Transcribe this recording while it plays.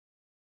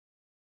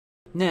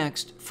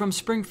Next, from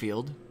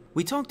Springfield,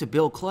 we talk to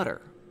Bill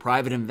Clutter,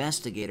 private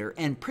investigator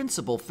and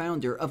principal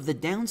founder of the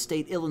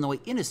Downstate Illinois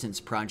Innocence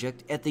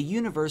Project at the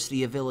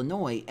University of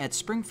Illinois at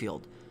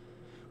Springfield.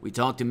 We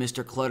talk to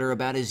Mr. Clutter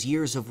about his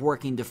years of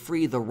working to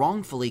free the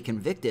wrongfully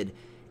convicted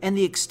and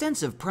the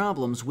extensive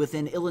problems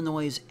within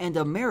Illinois' and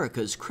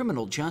America's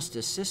criminal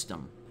justice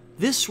system.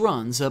 This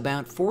runs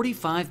about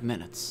 45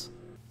 minutes.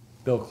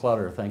 Bill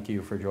Clutter, thank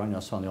you for joining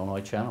us on the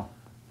Illinois Channel.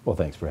 Well,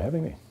 thanks for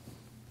having me.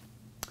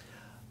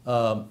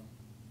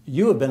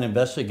 You have been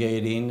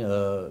investigating,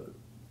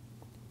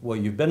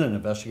 you've been an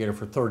investigator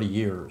for 30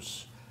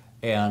 years,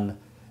 and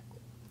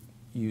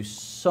you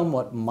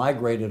somewhat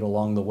migrated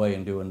along the way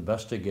into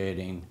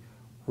investigating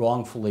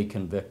wrongfully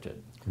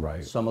convicted.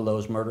 Right. Some of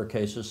those murder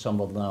cases,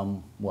 some of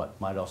them,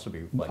 might also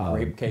be like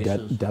rape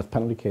cases? Death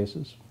penalty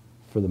cases,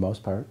 for the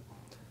most part.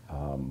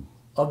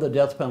 Of the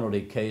death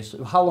penalty case,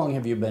 how long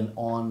have you been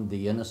on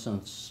the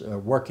innocence,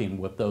 working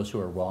with those who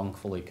are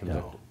wrongfully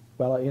convicted?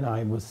 Well, you know,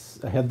 I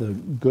had the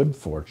good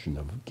fortune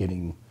of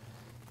getting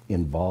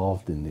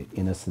involved in the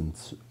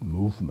innocence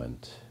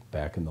movement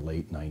back in the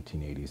late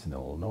 1980s in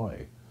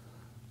Illinois.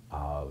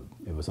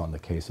 It was on the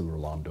case of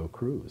Rolando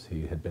Cruz.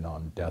 He had been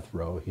on death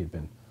row. He had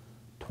been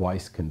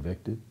twice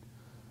convicted,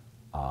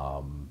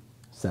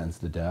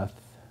 sentenced to death,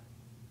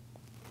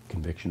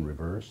 conviction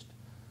reversed.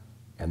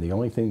 And the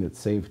only thing that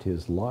saved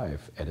his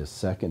life at his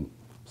second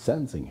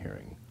sentencing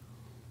hearing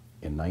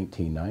in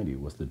 1990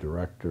 was the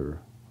director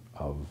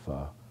of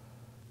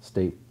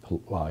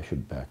well, I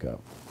should back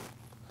up.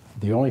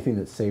 The only thing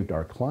that saved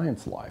our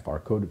client's life, our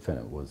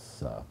co-defendant,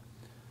 was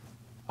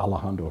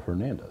Alejandro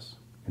Hernandez.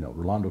 You know,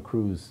 Rolando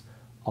Cruz,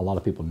 a lot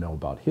of people know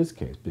about his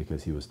case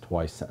because he was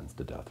twice sentenced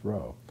to death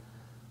row.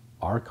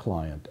 Our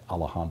client,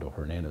 Alejandro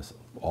Hernandez,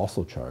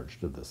 also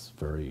charged of this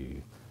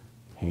very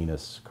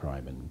heinous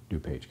crime in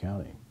DuPage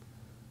County.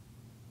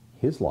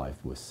 His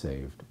life was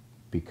saved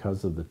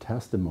because of the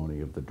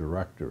testimony of the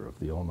director of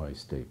the Illinois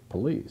State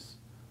Police.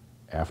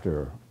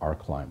 After our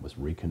client was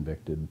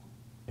reconvicted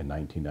in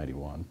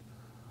 1991,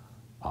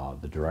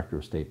 the director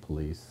of state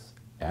police,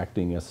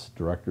 acting as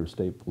director of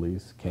state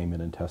police, came in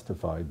and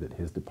testified that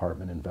his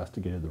department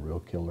investigated the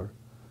real killer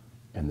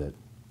and that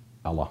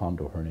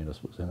Alejandro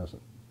Hernandez was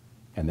innocent.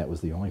 And that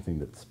was the only thing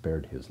that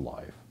spared his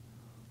life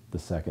the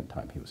second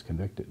time he was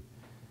convicted.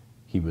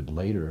 He would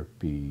later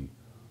be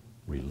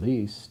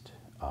released,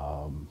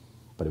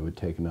 but it would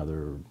take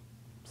another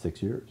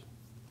 6 years.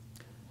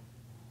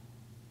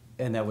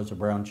 And that was a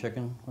brown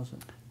chicken, was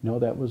it? No,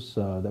 that was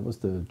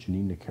the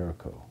Janine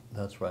Nicarico.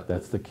 That's right.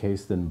 That's the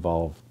case that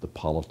involved the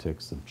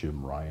politics of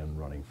Jim Ryan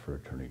running for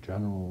Attorney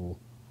General.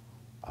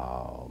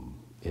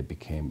 It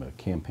became a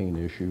campaign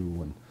issue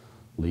when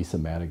Lisa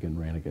Madigan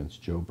ran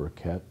against Joe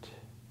Burkett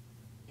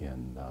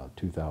in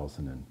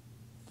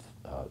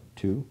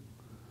 2002.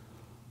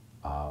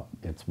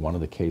 It's one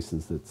of the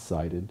cases that's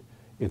cited.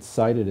 It's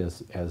cited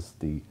as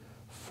the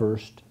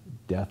first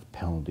death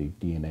penalty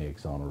DNA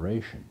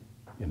exoneration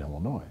in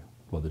Illinois.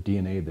 Well, the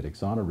DNA that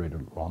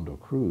exonerated Rolando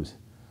Cruz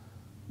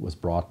was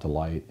brought to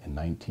light in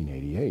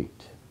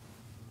 1988.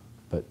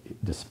 But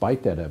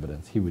despite that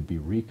evidence, he would be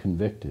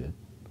reconvicted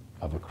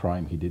of a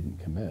crime he didn't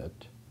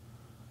commit.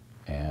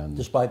 And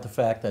despite the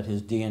fact that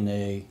his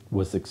DNA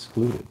was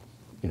excluded,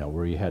 you know,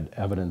 where he had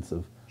evidence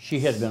of...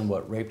 She had been,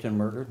 what, raped and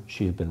murdered?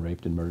 She had been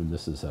raped and murdered, and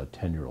this is a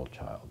 10-year-old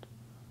child.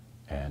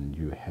 And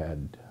you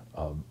had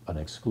an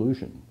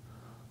exclusion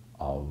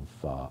of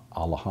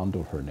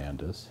Alejandro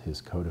Hernandez, his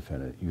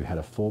co-defendant. You had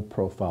a full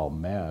profile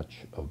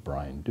match of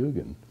Brian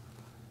Dugan.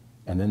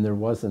 And then there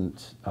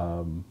wasn't,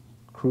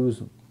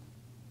 Cruz,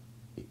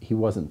 he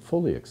wasn't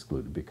fully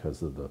excluded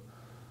because of the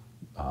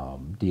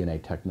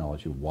DNA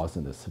technology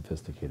wasn't as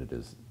sophisticated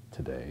as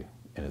today,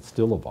 and it's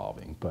still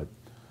evolving, but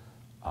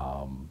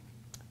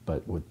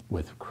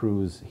with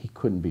Cruz, he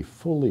couldn't be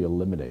fully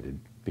eliminated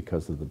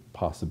because of the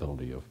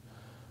possibility of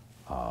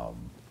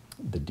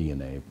the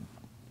DNA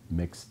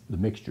the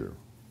mixture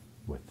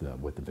with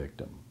the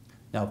victim.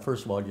 Now,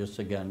 first of all, just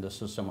again,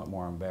 this is somewhat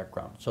more on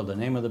background. So the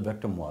name of the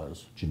victim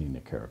was? Janine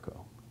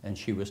Nicarico. And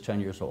she was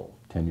 10 years old?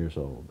 10 years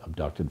old,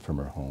 abducted from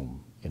her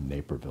home in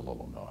Naperville,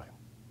 Illinois.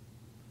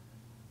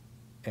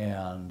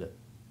 And do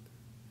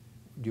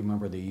you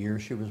remember the year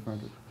she was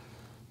murdered?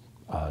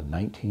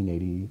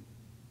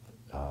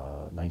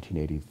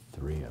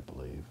 1983, I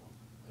believe,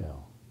 yeah.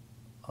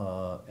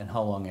 And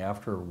how long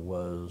after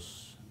were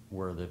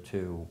the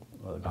two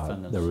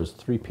defendants? There was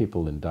 3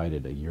 people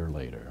indicted a year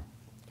later,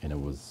 and it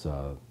was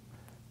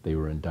they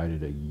were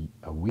indicted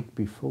a week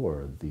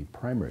before the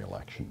primary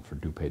election for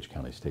DuPage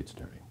County State's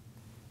Attorney.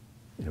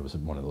 And it was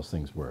one of those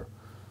things where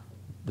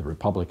the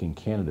Republican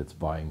candidates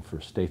vying for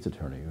state's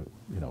attorney,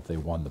 you know, if they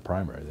won the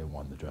primary, they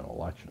won the general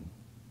election.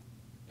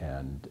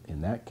 And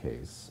in that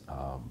case,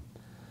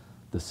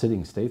 the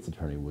sitting state's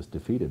attorney was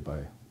defeated by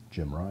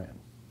Jim Ryan,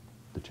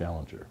 the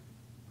challenger.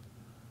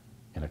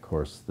 And of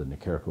course, the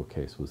Nicarico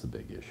case was a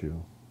big issue,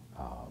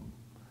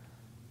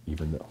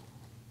 even though.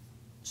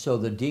 So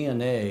the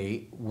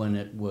DNA, when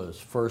it was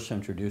first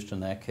introduced in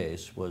that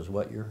case, was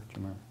what year?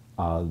 Do you remember?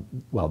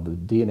 Well, the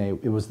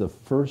DNA, it was the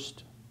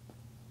first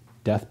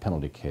death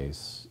penalty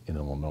case in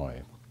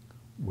Illinois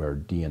where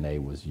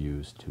DNA was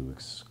used to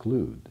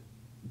exclude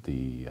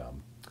the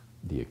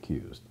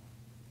accused.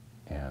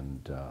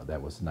 And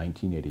that was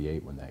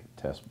 1988 when that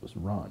test was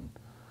run.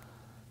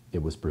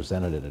 It was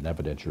presented at an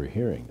evidentiary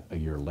hearing a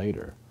year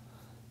later.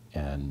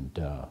 And,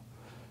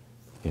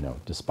 you know,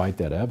 despite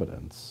that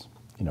evidence,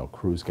 you know,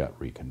 Cruz got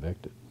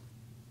reconvicted.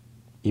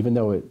 Even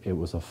though it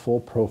was a full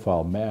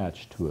profile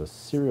match to a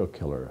serial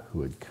killer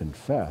who had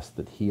confessed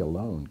that he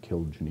alone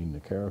killed Janine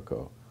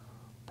Nicarico,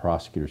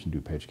 prosecutors in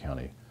DuPage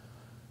County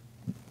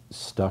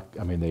stuck,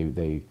 I mean,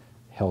 they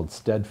held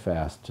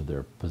steadfast to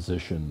their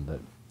position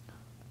that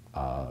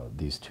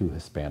these two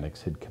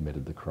Hispanics had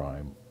committed the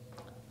crime,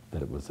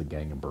 that it was a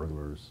gang of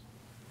burglars.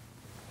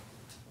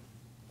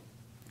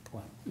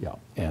 Wow. Yeah,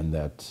 and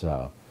that,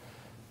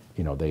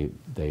 you know,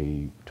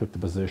 they took the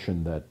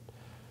position that,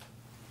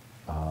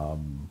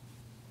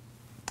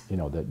 you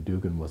know, that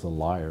Dugan was a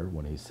liar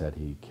when he said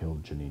he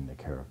killed Janine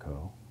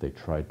Nicarico. They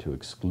tried to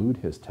exclude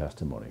his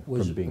testimony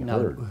from being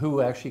heard.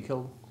 Who actually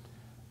killed?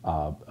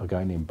 A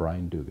guy named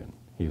Brian Dugan.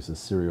 He was a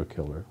serial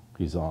killer.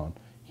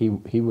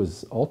 He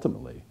was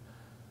ultimately,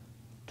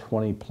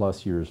 20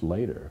 plus years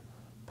later,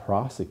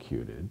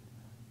 prosecuted.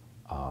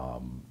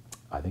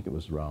 I think it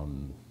was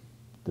around,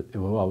 it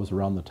was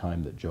around the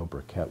time that Joe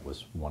Burkett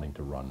was wanting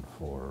to run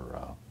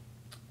for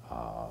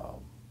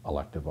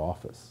elective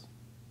office.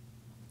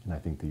 And I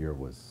think the year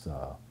was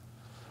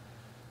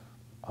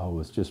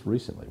just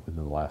recently,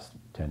 within the last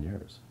 10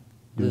 years.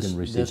 This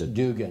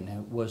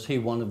Dugan, was he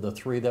one of the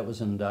three that was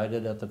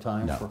indicted at the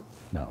time? No,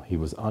 no, he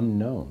was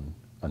unknown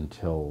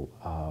until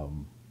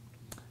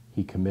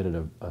he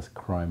committed a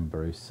crime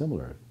very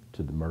similar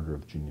to the murder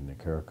of Janine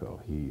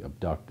Nicarico. He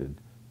abducted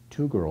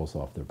two girls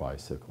off their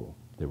bicycle.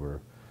 They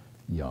were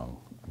young,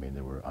 I mean,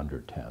 they were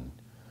under 10.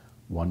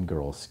 One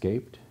girl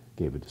escaped,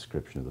 gave a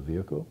description of the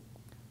vehicle.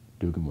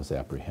 Dugan was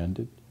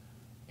apprehended,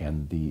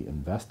 and the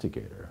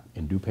investigator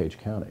in DuPage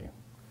County,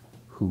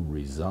 who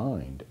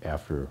resigned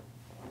after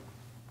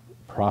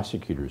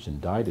prosecutors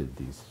indicted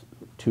these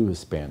two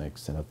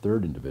Hispanics and a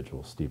third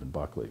individual, Stephen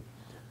Buckley.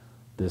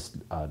 This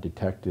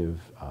detective,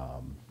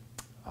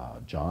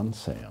 John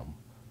Sam,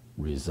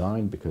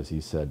 resigned because he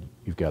said,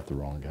 "You've got the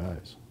wrong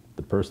guys.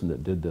 The person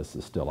that did this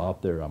is still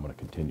out there. I'm going to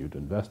continue to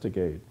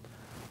investigate."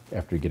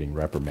 After getting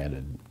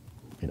reprimanded,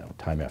 you know,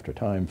 time after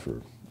time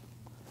for,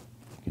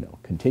 you know,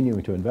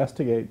 continuing to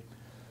investigate,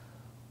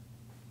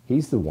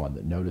 he's the one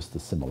that noticed the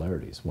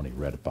similarities when he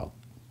read about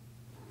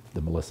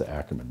the Melissa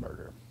Ackerman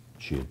murder.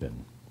 She had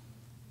been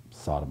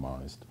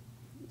sodomized,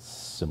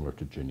 similar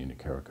to Janine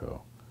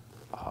Nicarico,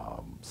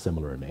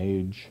 similar in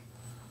age,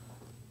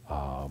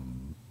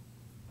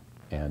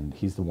 and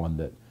he's the one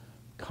that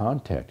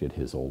contacted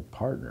his old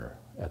partner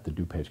at the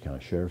DuPage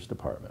County Sheriff's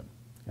Department,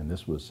 and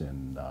this was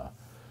in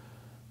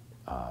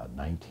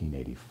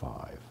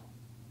 1985,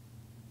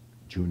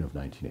 June of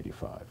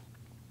 1985,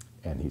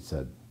 and he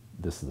said,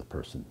 "This is the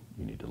person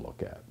you need to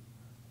look at."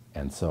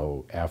 And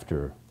so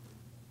after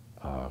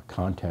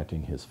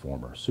contacting his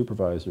former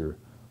supervisor,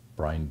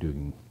 Brian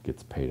Dugan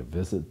gets paid a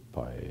visit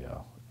by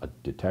a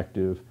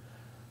detective,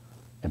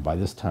 and by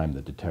this time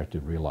the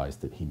detective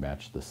realized that he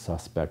matched the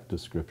suspect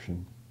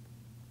description,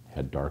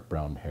 had dark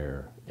brown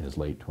hair, in his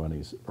late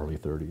 20s, early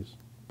 30s.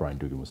 Brian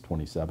Dugan was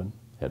 27,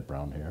 had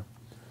brown hair.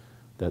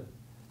 That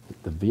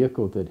the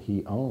vehicle that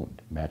he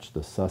owned matched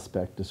the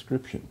suspect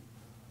description,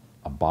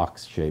 a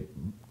box-shaped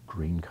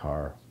green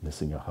car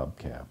missing a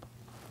hubcap,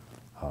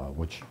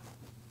 which,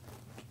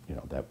 you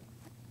know, that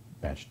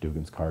matched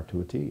Dugan's car to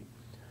a T.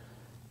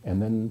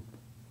 And then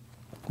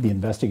the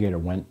investigator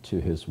went to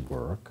his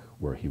work,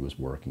 where he was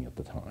working at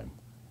the time,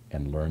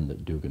 and learned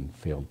that Dugan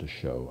failed to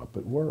show up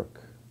at work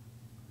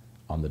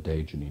on the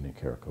day Janine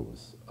Nicarico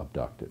was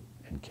abducted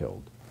and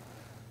killed.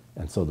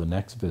 And so the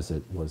next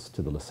visit was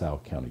to the LaSalle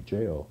County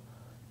Jail.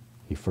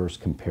 He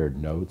first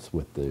compared notes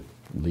with the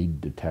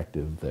lead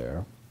detective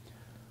there,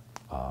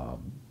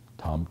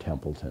 Tom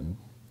Templeton,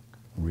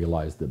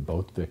 realized that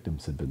both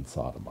victims had been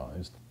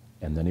sodomized,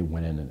 and then he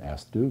went in and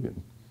asked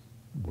Dugan,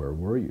 "Where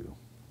were you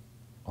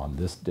on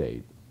this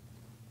date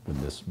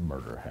when this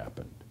murder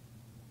happened?"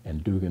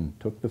 And Dugan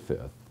took the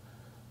fifth,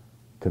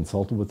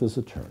 consulted with his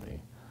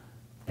attorney,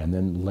 and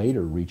then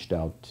later reached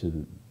out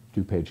to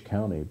DuPage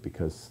County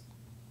because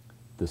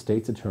the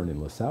state's attorney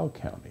in LaSalle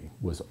County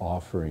was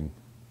offering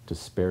to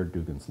spare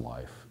Dugan's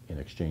life in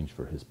exchange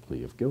for his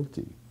plea of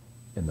guilty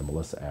in the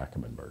Melissa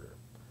Ackerman murder.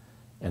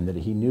 And that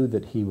he knew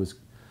that he was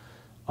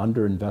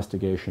under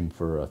investigation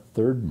for a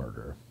third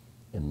murder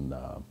in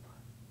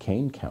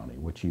Kane County,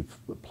 which he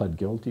pled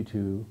guilty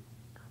to,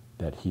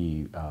 that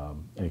he,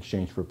 in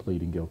exchange for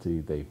pleading guilty,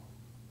 they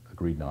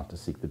agreed not to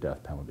seek the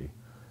death penalty.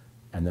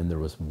 And then there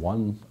was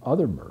one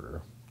other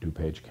murder,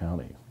 DuPage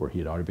County, where he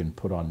had already been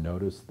put on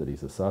notice that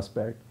he's a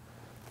suspect.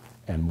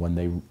 And when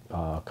they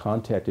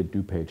contacted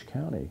DuPage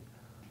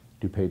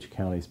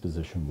County's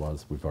position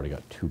was, "We've already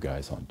got two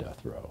guys on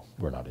death row.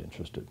 We're not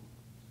interested."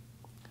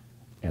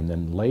 And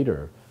then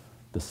later,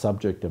 the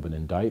subject of an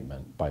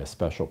indictment by a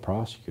special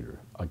prosecutor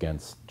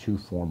against two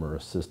former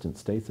assistant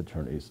state's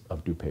attorneys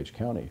of DuPage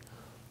County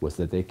was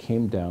that they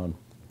came down,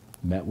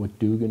 met with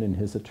Dugan and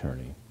his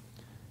attorney,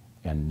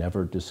 and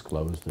never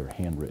disclosed their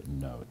handwritten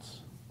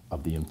notes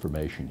of the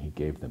information he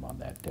gave them on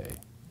that day.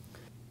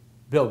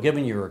 Bill,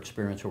 given your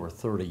experience over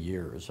 30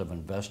 years of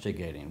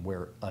investigating,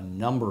 where a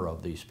number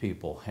of these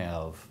people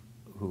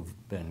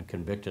who've been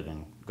convicted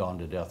and gone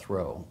to death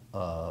row,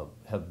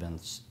 have been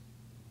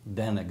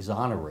then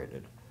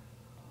exonerated,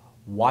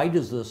 why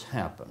does this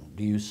happen?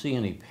 Do you see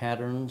any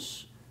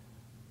patterns?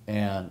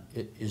 And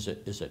is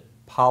it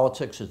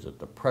politics? Is it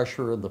the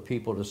pressure of the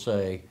people to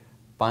say,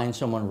 find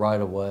someone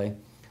right away?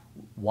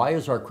 Why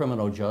is our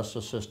criminal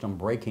justice system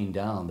breaking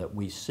down that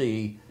we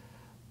see,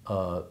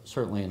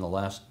 certainly in the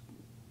last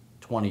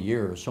 20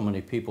 years, so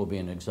many people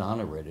being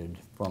exonerated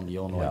from the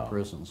Illinois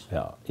prisons?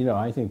 Yeah, you know,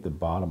 I think the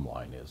bottom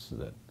line is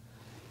that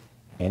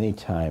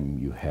anytime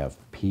you have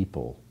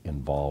people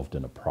involved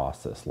in a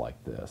process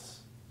like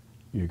this,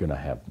 you're going to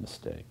have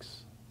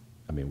mistakes.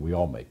 I mean, we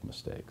all make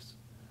mistakes.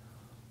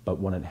 But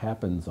when it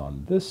happens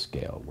on this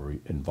scale, where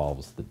it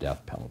involves the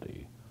death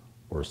penalty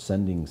or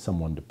sending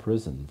someone to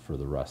prison for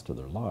the rest of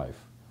their life,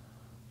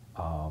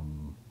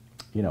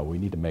 you know, we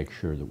need to make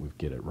sure that we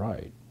get it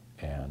right.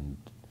 And,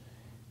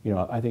 you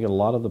know, I think a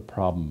lot of the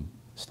problem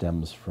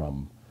stems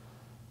from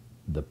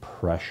the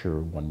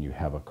pressure when you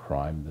have a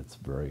crime that's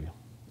very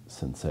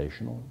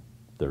sensational.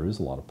 There is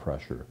a lot of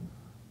pressure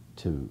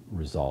to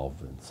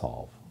resolve and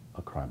solve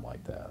a crime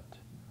like that.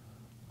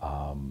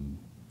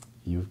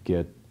 You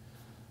get,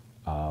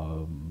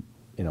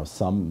 you know,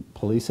 some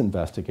police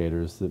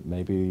investigators that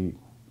maybe,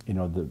 you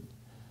know,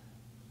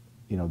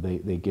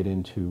 they get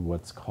into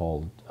what's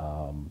called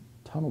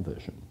tunnel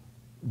vision,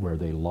 where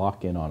they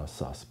lock in on a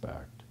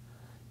suspect,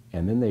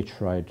 and then they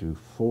try to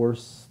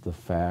force the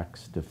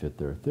facts to fit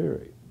their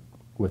theory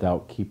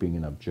without keeping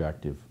an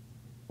objective,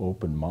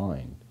 open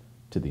mind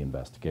to the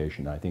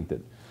investigation. I think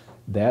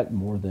that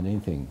more than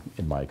anything,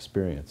 in my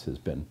experience, has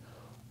been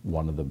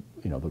one of the,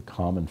 you know, the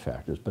common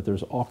factors. But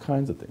there's all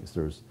kinds of things.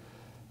 There's,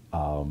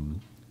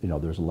 you know,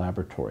 there's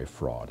laboratory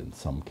fraud in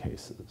some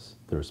cases.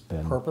 There's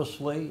been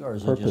purposely, or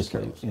is it just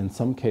careless? In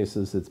some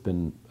cases, it's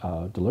been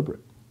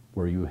deliberate,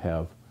 where you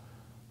have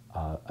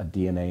a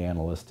DNA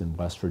analyst in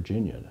West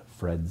Virginia,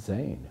 Fred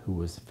Zane, who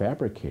was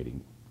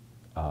fabricating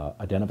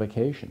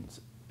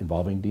identifications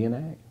involving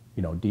DNA.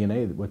 You know,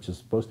 DNA, which is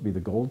supposed to be the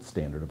gold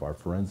standard of our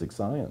forensic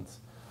science.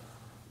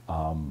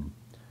 And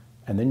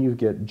then you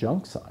get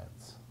junk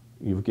science.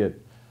 You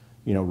get,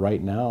 you know,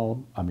 right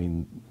now, I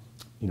mean,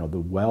 you know, the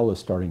well is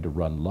starting to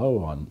run low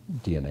on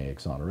DNA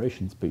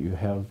exonerations, but you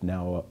have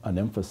now an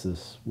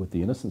emphasis with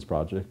the Innocence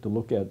Project to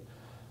look at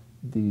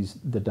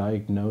the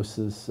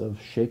diagnosis of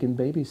shaken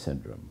baby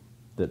syndrome.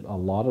 That a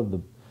lot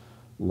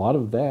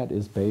of that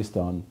is based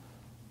on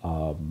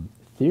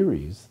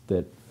theories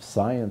that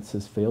science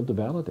has failed to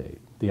validate.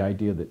 The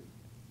idea that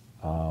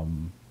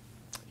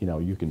you know,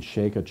 you can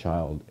shake a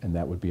child and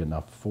that would be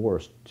enough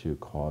force to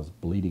cause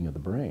bleeding of the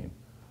brain.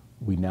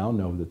 We now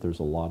know that there's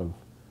a lot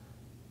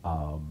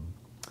of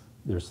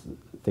there's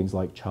things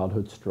like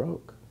childhood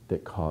stroke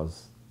that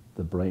cause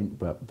the brain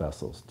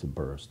vessels to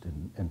burst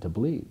and to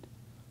bleed.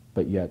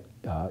 But yet,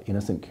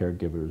 innocent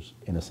caregivers,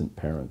 innocent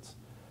parents,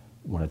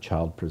 when a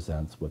child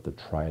presents with a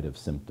triad of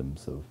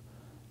symptoms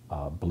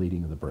of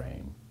bleeding of the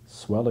brain,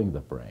 swelling of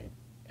the brain,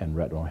 and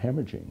retinal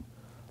hemorrhaging,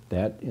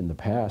 that in the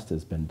past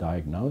has been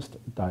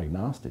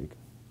diagnostic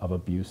of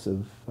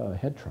abusive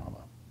head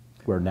trauma,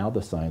 where now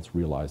the science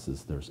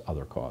realizes there's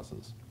other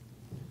causes.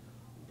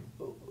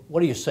 What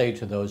do you say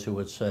to those who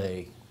would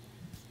say,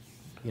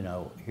 you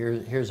know,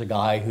 here's a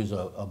guy who's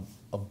a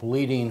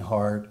bleeding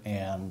heart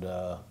and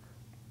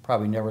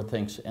probably never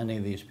thinks any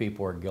of these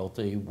people are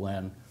guilty,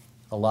 when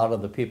a lot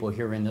of the people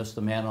hearing this,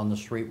 the man on the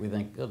street, we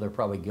think, oh, they're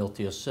probably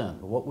guilty of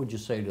sin. What would you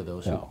say to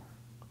those who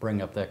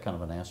bring up that kind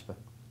of an aspect?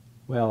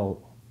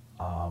 Well,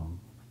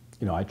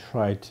 you know, I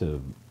try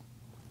to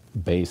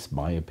base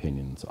my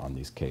opinions on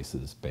these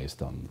cases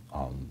based on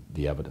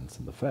the evidence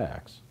and the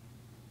facts.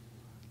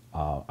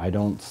 I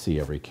don't see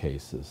every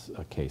case as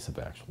a case of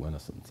actual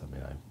innocence. I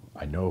mean,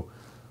 I know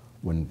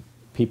when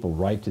people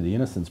write to the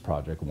Innocence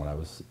Project, when I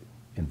was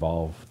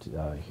involved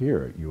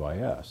here at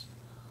UIS,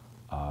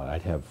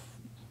 I'd have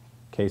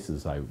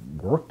cases I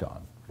worked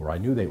on where I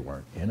knew they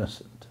weren't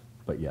innocent,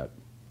 but yet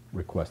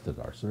requested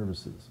our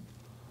services.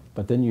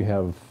 But then you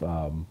have,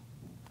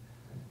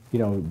 you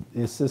know,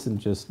 this isn't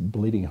just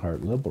bleeding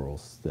heart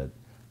liberals that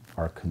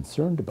are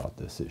concerned about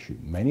this issue.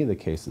 Many of the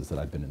cases that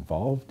I've been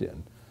involved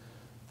in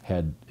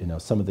had, you know,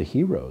 some of the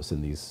heroes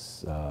in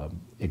these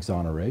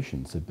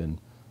exonerations have been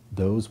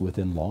those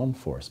within law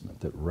enforcement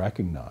that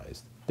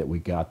recognized that we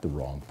got the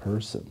wrong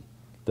person,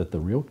 that the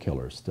real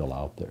killer is still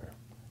out there.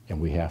 And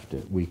we have to,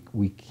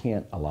 we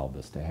can't allow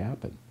this to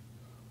happen.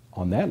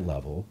 On that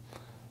level,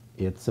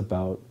 it's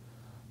about,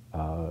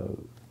 you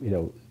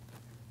know,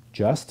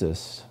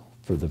 justice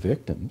for the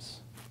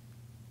victims,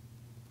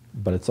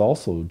 but it's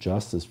also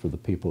justice for the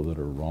people that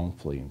are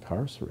wrongfully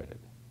incarcerated.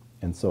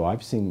 And so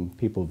I've seen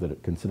people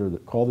that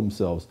call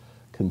themselves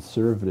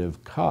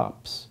conservative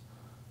cops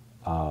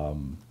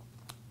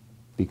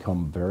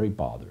become very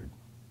bothered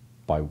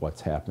by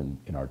what's happened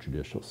in our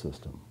judicial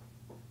system.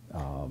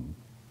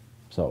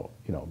 So,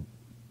 you know,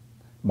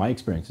 my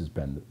experience has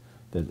been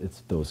that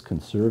it's those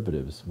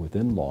conservatives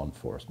within law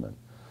enforcement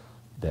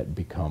that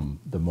become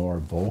the more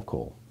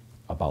vocal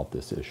about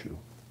this issue.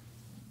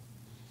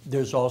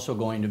 There's also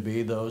going to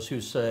be those who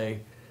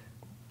say,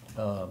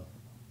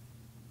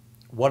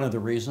 one of the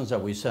reasons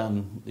that we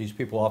send these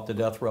people off to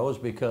death row is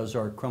because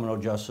our criminal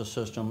justice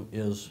system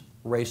is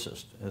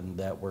racist, and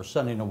that we're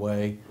sending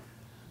away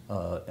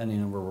any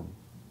number of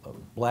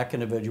black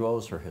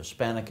individuals or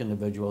Hispanic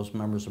individuals,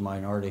 members of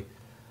minority.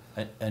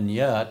 And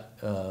yet,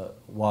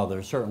 while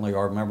there certainly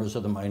are members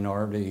of the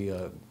minority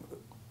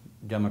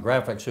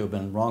demographics who have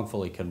been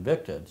wrongfully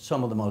convicted,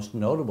 some of the most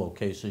notable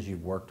cases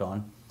you've worked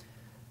on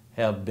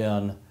have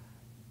been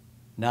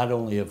not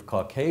only of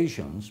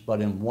Caucasians,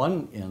 but in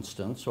one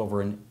instance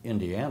over in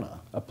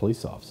Indiana. A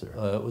police officer.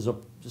 It was a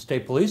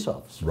state police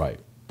officer. Right,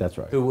 that's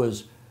right. Who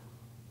was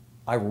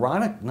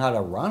not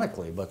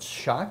ironically, but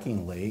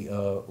shockingly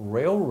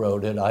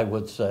railroaded, I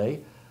would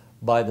say,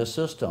 by the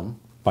system.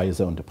 By his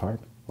own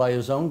department. By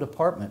his own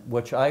department,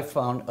 which I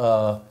found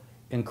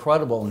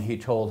incredible when he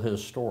told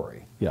his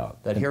story. Yeah.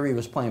 That here he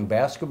was playing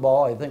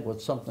basketball, I think,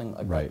 with something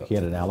like right. He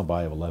had an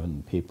alibi of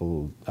 11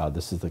 people.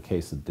 This is the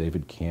case of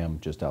David Cam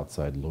just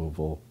outside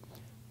Louisville.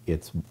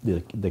 It's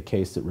the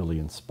case that really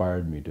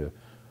inspired me to,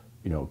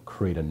 you know,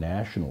 create a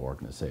national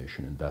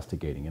organization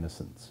investigating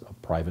innocence,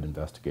 of private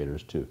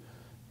investigators to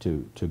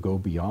go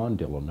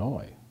beyond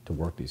Illinois to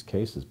work these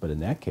cases. But in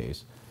that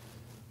case,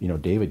 you know,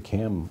 David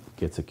Cam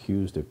gets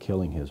accused of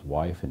killing his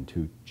wife and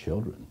 2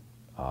 children.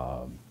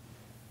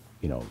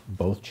 You know,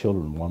 both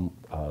children,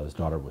 his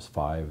daughter was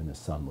 5 and his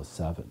son was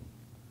 7.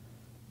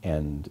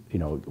 And, you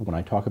know, when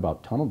I talk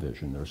about tunnel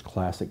vision, there's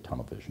classic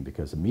tunnel vision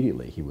because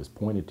immediately he was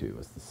pointed to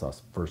as the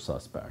first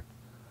suspect.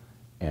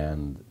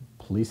 And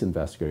police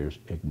investigators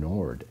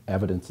ignored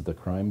evidence at the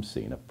crime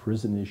scene, a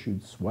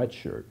prison-issued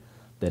sweatshirt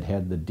that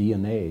had the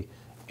DNA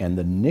and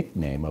the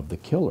nickname of the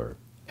killer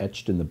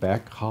etched in the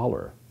back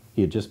collar.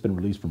 He had just been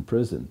released from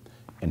prison,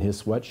 and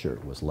his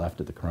sweatshirt was left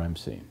at the crime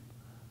scene.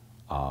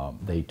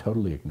 They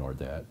totally ignored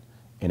that,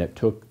 and it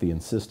took the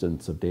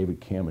insistence of David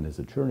Cam and his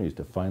attorneys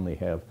to finally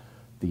have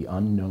the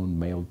unknown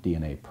male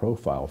DNA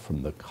profile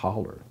from the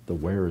collar, the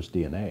wearer's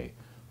DNA,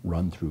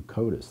 run through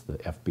CODIS, the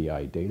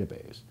FBI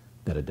database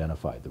that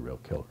identified the real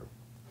killer.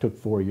 It took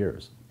 4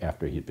 years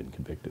after he had been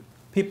convicted.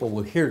 People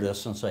will hear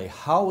this and say,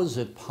 how is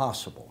it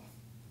possible?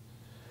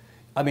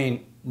 I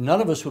mean,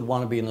 none of us would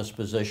want to be in this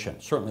position,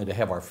 certainly to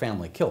have our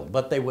family killed,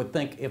 but they would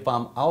think if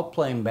I'm out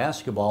playing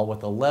basketball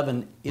with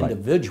 11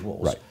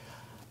 individuals, Right.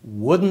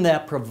 Wouldn't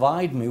that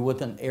provide me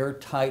with an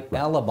airtight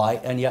alibi?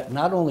 And yet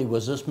not only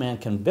was this man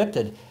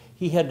convicted,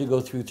 he had to go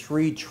through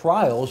 3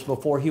 trials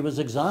before he was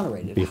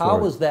exonerated.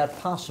 How is that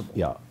possible?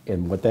 Yeah,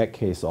 and what that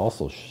case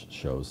also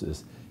shows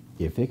is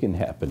if it can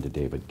happen to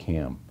David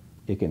Cam,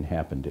 it can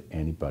happen to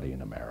anybody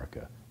in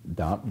America.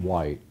 Not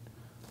white,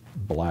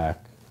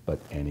 black, but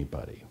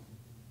anybody.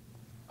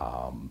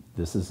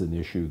 This is an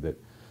issue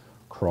that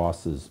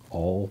crosses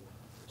all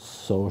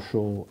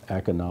social,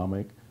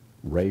 economic,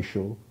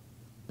 racial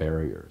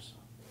barriers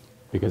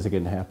because it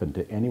can happen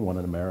to anyone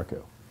in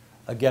America.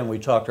 Again, we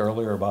talked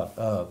earlier about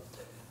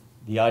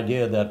the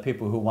idea that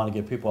people who want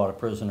to get people out of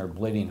prison are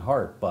bleeding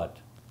heart, but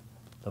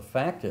the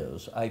fact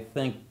is, I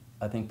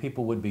think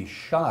people would be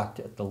shocked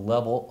at the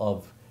level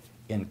of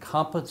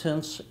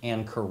incompetence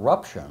and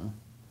corruption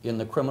in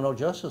the criminal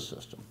justice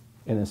system.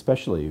 And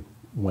especially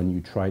when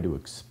you try to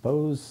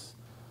expose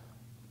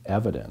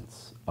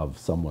evidence of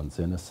someone's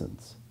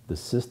innocence, the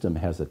system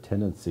has a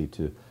tendency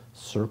to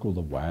circle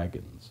the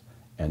wagons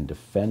and to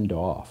fend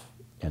off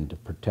and to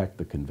protect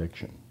the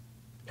conviction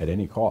at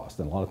any cost.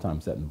 And a lot of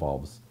times that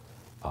involves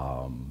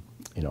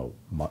you know,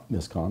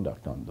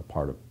 misconduct on the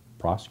part of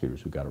prosecutors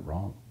who got it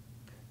wrong.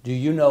 Do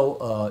you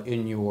know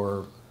in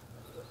your,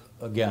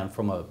 again,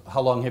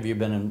 how long have you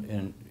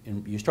been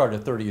you started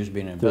at 30 years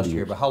being an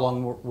investigator, but how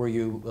long were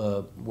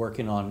you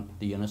working on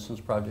the Innocence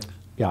Project?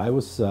 Yeah, I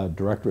was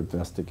Director of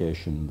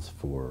Investigations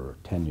for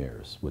 10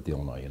 years with the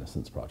Illinois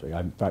Innocence Project.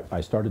 In fact,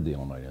 I started the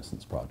Illinois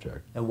Innocence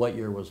Project. And what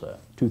year was that?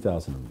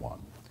 2001.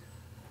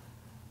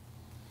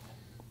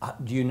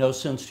 Do you know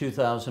since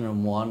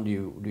 2001, do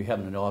you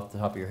happen to know off the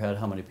top of your head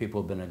how many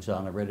people have been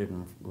exonerated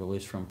and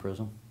released from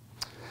prison?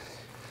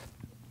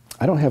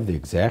 I don't have the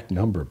exact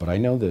number, but I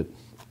know that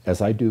as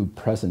I do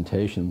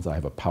presentations, I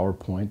have a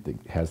PowerPoint that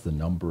has the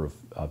number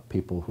of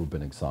people who've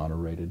been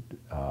exonerated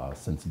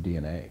since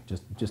DNA,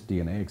 just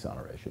DNA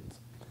exonerations.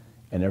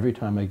 And every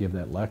time I give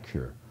that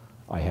lecture,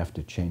 I have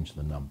to change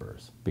the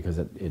numbers because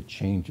it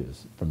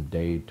changes from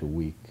day to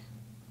week.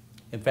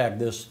 In fact,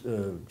 just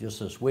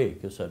this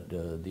week,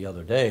 the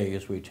other day,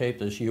 as we taped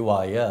this,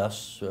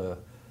 UIS,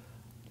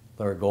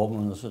 Larry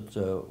Goldman was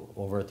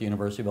over at the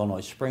University of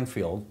Illinois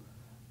Springfield,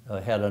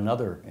 had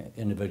another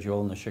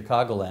individual in the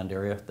Chicagoland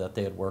area that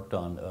they had worked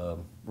on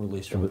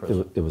released from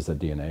prison. It was a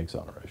DNA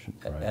exoneration,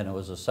 right? And it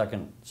was a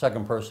second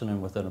person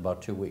in within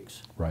about 2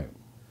 weeks. Right.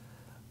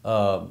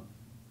 So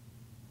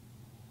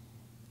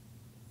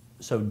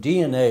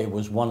DNA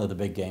was one of the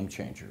big game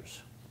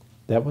changers.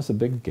 That was a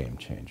big game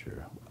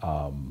changer.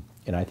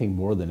 And I think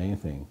more than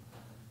anything,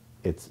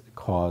 it's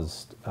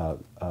caused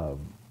an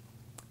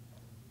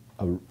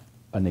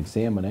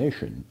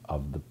examination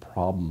of the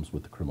problems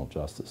with the criminal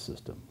justice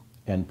system,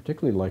 and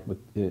particularly like with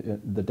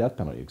the death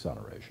penalty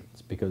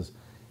exonerations, because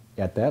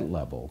at that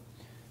level,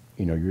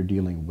 you know, you're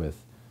dealing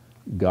with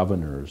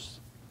governors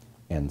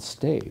and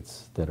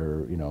states that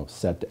are, you know,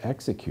 set to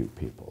execute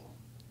people.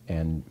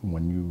 And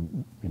when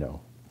you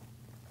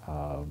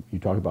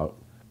talk about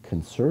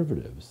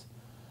conservatives,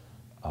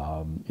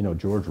 you know,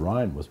 George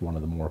Ryan was one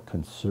of the more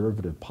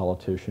conservative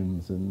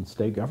politicians in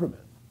state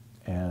government,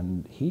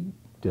 and he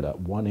did a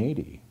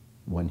 180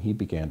 when he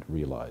began to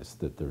realize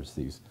that there's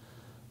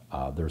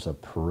a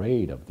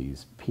parade of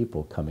these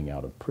people coming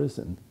out of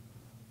prison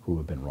who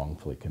have been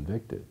wrongfully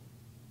convicted,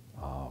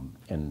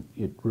 and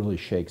it really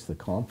shakes the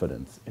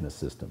confidence in a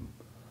system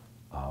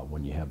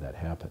when you have that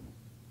happen.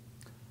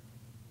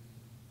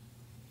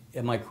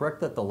 Am I correct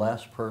that the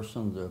last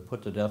person to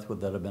put to death would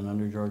that have been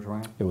under George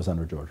Ryan? It was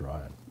under George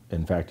Ryan.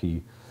 In fact,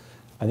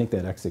 I think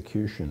that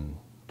execution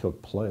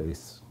took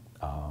place,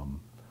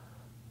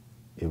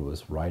 it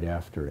was right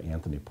after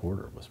Anthony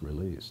Porter was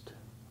released.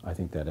 I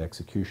think that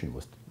execution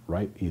was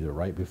either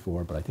right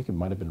before, but I think it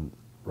might have been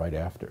right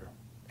after.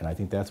 And I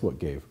think that's what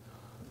gave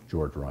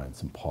George Ryan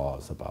some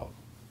pause about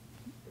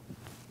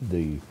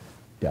the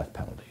death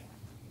penalty.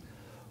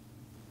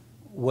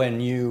 When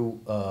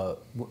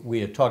we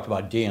had talked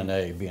about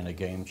DNA being a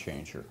game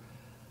changer,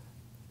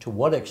 to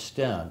what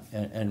extent,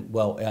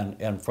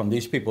 and from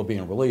these people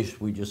being released,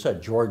 we just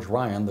said George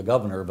Ryan, the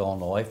governor of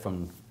Illinois,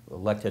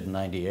 elected in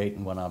 '98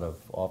 and went out of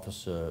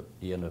office at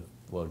the end of,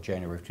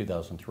 January of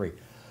 2003.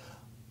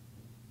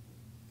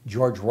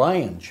 George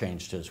Ryan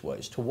changed his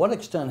ways. To what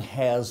extent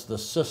has the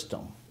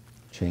system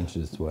Changed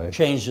its way?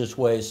 Changed its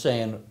ways,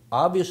 saying,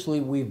 obviously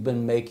we've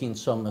been making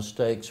some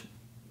mistakes,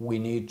 we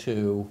need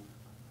to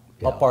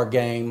up our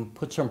game,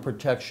 put some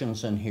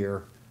protections in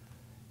here.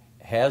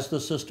 Has the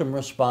system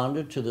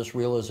responded to this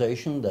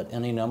realization that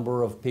any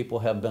number of people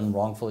have been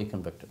wrongfully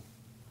convicted?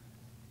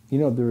 You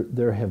know,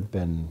 there have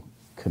been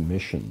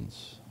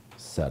commissions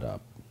set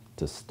up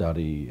to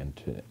study and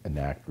to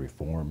enact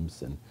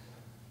reforms, and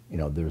you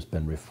know, there's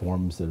been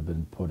reforms that have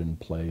been put in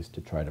place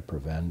to try to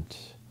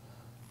prevent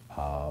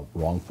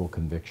wrongful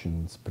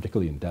convictions,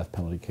 particularly in death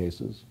penalty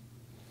cases.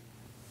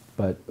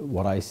 But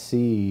what I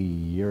see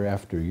year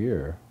after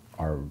year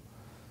are,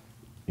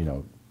 you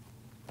know,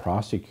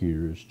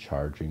 prosecutors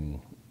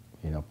charging,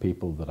 you know,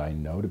 people that I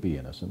know to be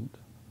innocent,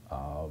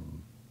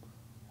 and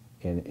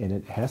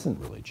it hasn't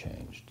really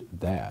changed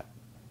that.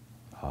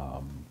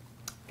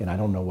 And I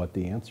don't know what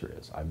the answer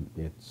is.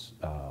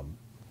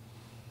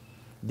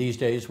 These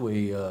days,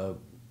 do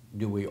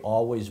we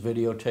always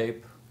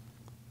videotape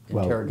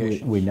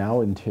interrogations? Well, we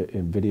now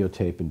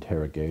videotape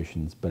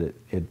interrogations, but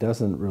it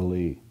hasn't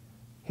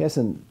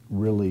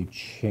really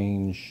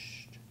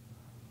changed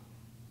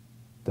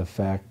the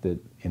fact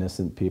that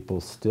innocent people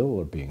still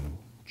are being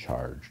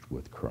charged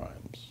with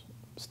crimes,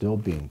 still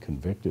being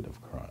convicted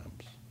of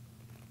crimes.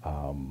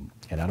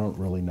 And I don't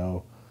really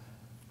know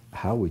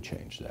how we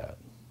change that,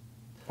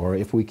 or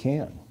if we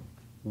can.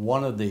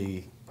 One of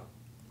the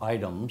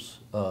items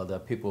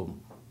that people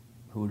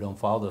who don't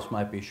follow this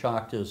might be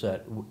shocked is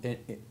that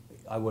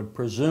I would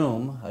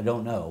presume, I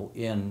don't know,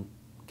 in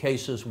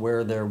cases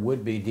where there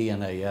would be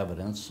DNA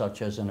evidence,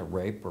 such as in a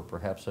rape or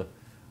perhaps a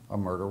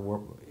murder,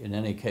 in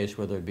any case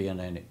where there'd be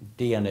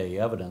DNA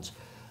evidence,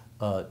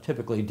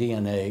 typically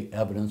DNA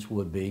evidence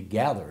would be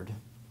gathered.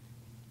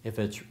 If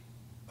it's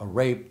a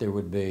rape, there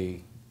would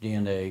be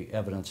DNA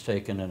evidence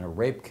taken in a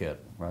rape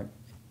kit, right?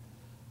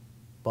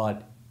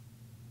 But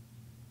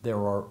there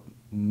are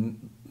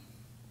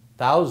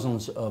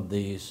thousands of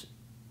these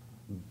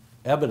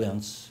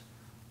evidence,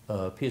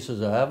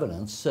 pieces of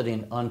evidence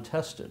sitting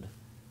untested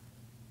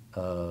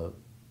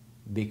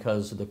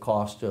because of the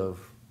cost of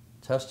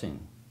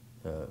testing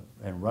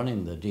and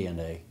running the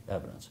DNA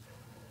evidence.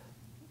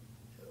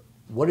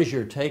 What is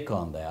your take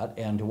on that,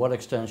 and to what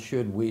extent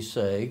should we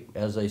say,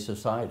 as a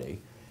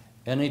society,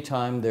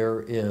 anytime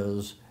there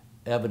is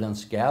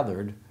evidence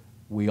gathered,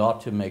 we ought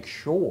to make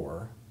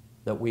sure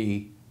that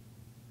we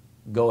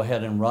go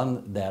ahead and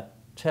run that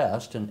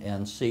test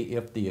and see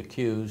if the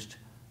accused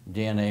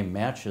DNA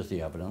matches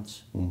the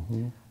evidence?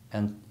 Mm-hmm.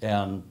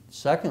 And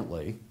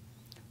secondly,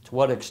 to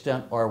what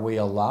extent are we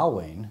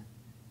allowing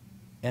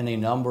any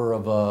number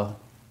of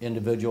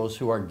individuals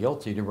who are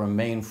guilty to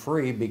remain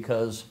free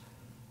because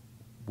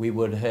we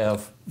would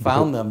have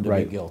found them to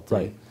be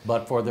guilty,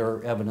 but for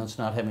their evidence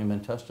not having been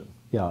tested?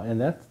 Yeah,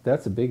 and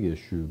that's a big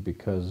issue,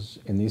 because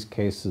in these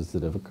cases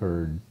that have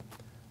occurred,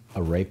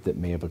 a rape that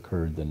may have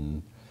occurred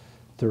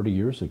 30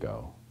 years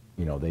ago,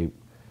 you know, they,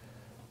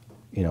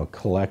 you know,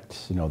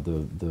 collect, you know,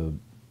 the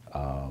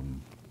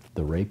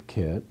rape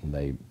kit and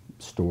they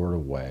store it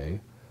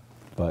away,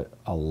 but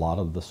a lot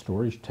of the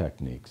storage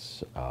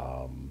techniques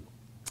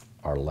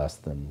are less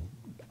than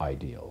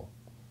ideal.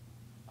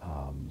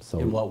 So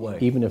in what way?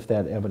 Even if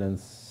that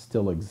evidence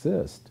still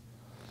exists,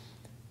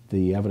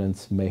 the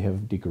evidence may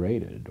have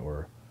degraded,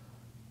 or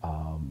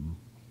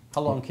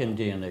How long can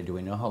DNA, do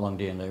we know how long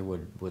DNA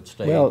would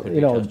stay and Well, could you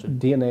be know, tested?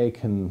 DNA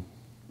can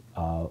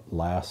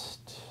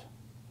last,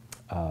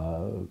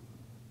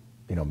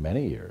 you know,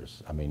 many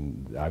years. I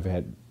mean,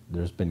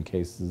 there's been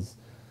cases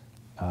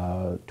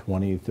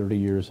 20, 30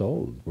 years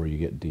old where you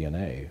get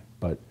DNA,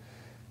 but,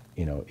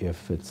 you know,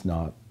 if it's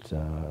not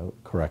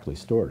correctly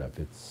stored, if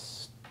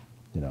it's,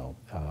 you know,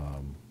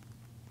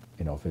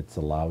 if it's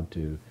allowed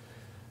to,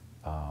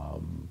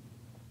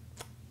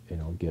 you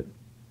know, get,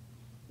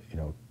 you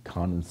know,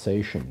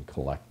 condensation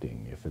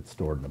collecting, if it's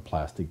stored in a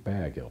plastic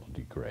bag, it'll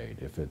degrade.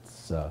 If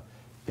it's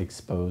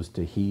exposed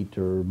to heat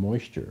or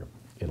moisture,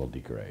 it'll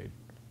degrade.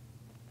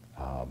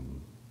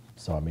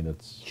 So I mean,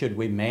 it's... Should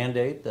we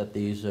mandate that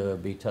these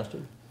be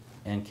tested?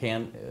 And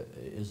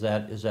is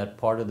that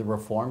part of the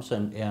reforms?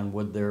 And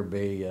would there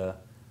be,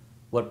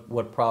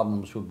 what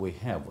problems would we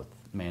have with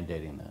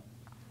mandating that?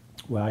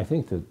 Well, I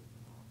think that,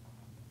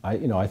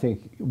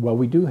 well,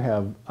 we do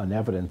have an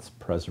evidence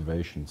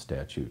preservation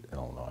statute in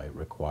Illinois. It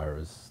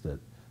requires that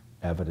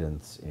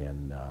evidence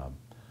in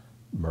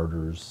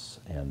murders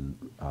and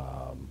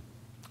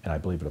I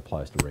believe it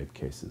applies to rape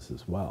cases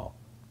as well,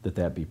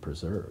 that be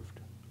preserved.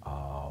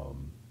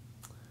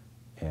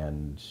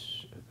 And,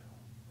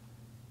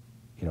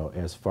 you know,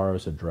 as far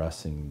as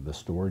addressing the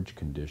storage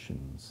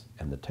conditions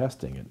and the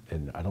testing,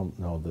 and I don't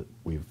know that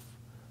we've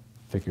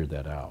figured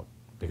that out,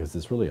 because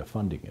it's really a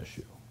funding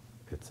issue.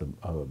 It's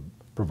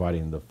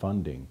providing the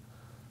funding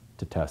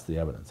to test the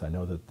evidence. I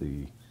know that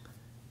the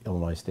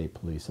Illinois State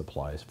Police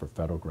applies for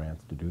federal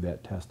grants to do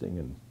that testing,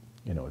 and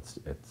you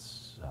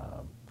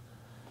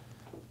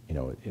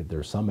know,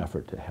 there's some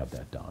effort to have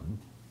that done.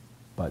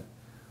 But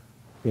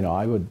you know,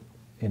 I would,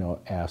 you know,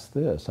 ask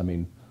this. I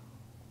mean,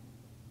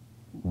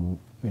 you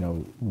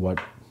know,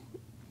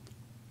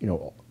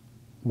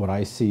 what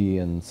I see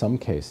in some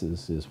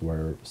cases is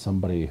where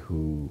somebody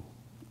who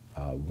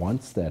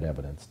wants that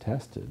evidence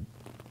tested,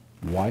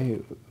 why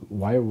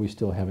are we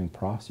still having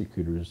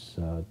prosecutors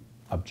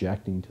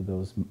objecting to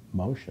those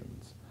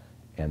motions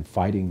and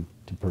fighting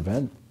to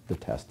prevent the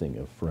testing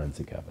of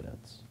forensic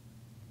evidence?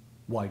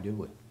 Why do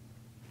we?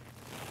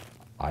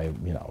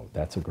 You know,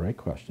 that's a great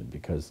question,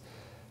 because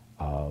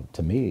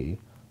to me,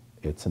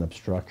 it's an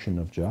obstruction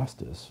of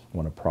justice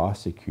when a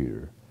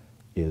prosecutor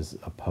is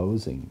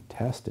opposing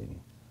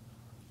testing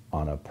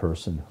on a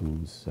person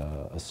who's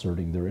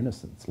asserting their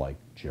innocence, like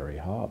Jerry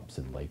Hobbs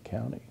in Lake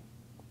County.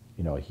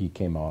 You know, he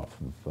came off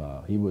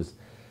of,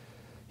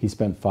 he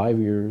spent 5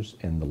 years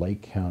in the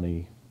Lake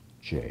County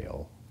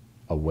jail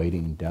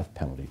awaiting death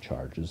penalty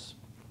charges,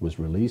 was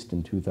released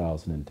in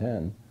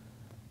 2010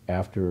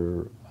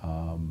 after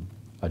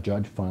a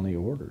judge finally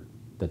ordered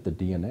that the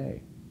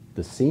DNA,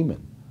 the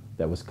semen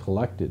that was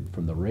collected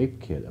from the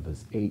rape kit of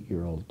his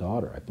 8-year-old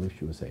daughter, I believe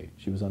she was 8,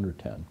 she was under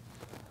 10,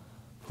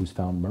 who's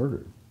found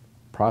murdered.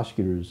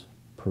 Prosecutors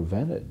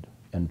prevented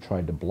and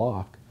tried to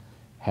block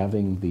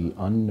having the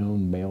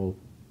unknown male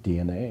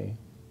DNA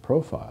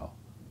profile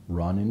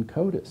run in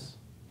CODIS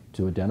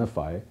to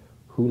identify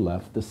who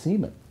left the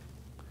semen.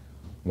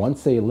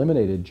 Once they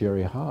eliminated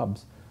Jerry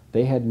Hobbs,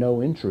 they had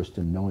no interest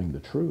in knowing the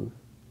truth,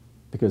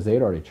 because they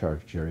had already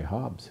charged Jerry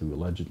Hobbs, who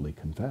allegedly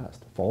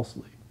confessed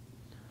falsely.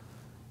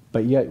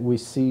 But yet we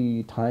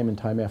see time and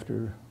time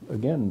after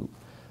again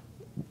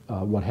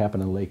what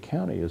happened in Lake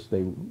County is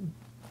they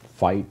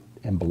fight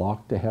and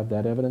block to have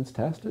that evidence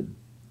tested.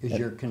 Is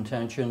your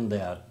contention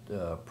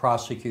that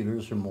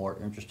prosecutors are more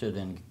interested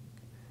in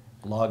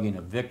logging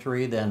a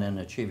victory than in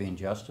achieving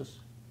justice?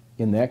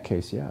 In that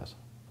case, yes.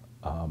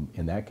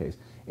 In that case.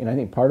 And I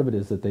think part of it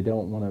is that they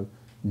don't want to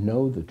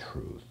know the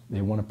truth.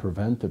 They want to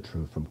prevent the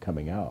truth from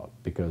coming out,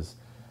 because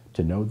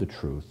to know the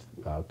truth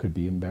could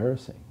be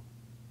embarrassing.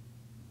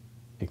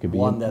 It could be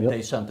one that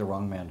they sent the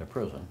wrong man to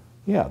prison.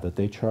 Yeah, that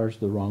they charged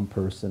the wrong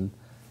person,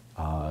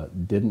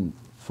 didn't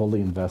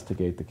fully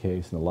investigate the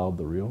case, and allowed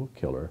the real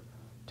killer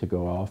to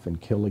go off and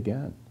kill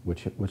again,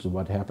 which is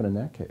what happened in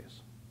that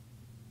case.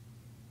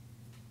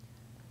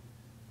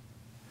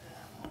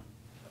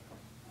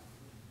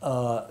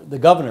 The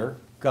Governor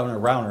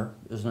Rauner,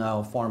 is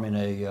now forming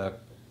a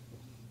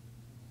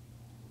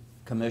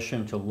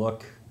commission to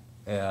look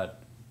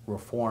at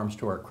reforms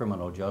to our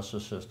criminal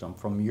justice system.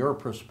 From your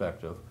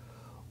perspective,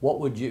 what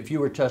would you, if you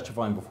were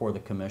testifying before the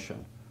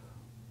commission,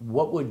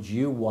 what would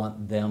you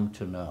want them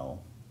to know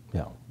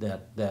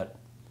that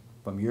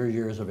from your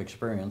years of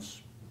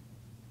experience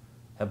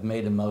have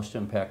made the most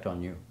impact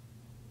on you?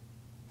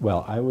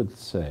 Well, I would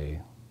say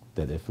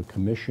that if a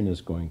commission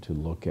is going to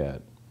look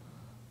at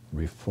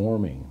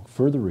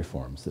further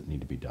reforms that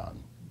need to be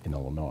done in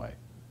Illinois,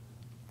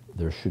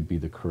 there should be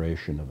the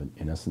creation of an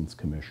innocence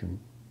commission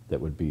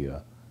that would be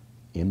an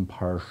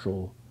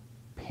impartial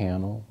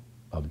panel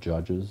of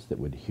judges that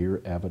would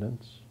hear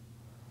evidence,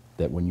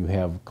 that when you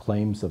have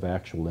claims of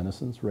actual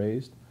innocence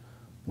raised,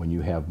 when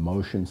you have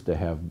motions to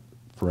have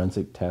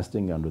forensic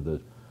testing under the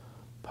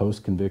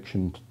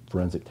post-conviction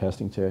forensic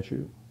testing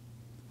statute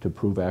to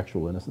prove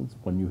actual innocence,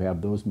 when you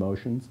have those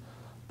motions,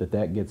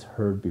 that gets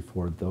heard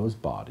before those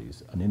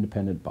bodies, an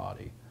independent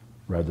body,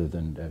 rather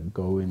than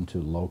go into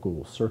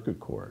local circuit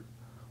court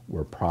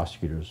where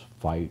prosecutors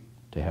fight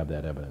to have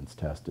that evidence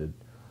tested,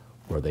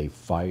 where they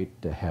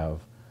fight to have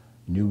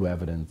new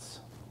evidence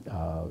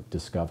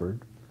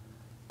discovered,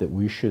 that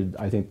we should,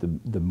 I think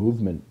the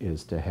movement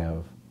is to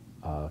have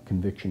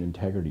conviction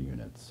integrity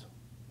units.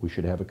 We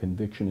should have a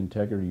conviction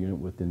integrity unit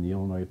within the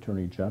Illinois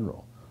Attorney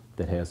General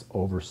that has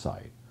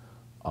oversight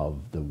of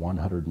the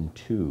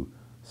 102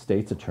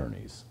 state's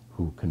attorneys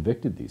who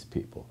convicted these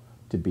people,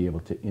 to be able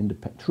to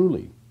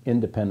truly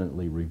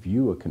independently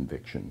review a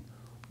conviction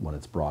when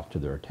it's brought to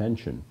their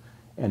attention,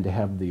 and to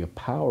have the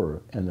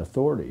power and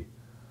authority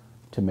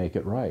to make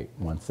it right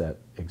once that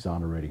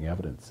exonerating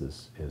evidence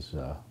is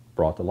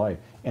brought to light,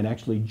 and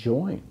actually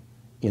join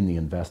in the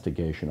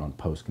investigation on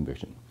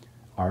post-conviction.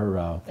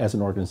 As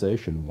an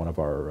organization, one of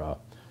our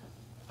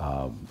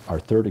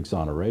third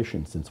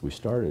exoneration since we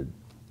started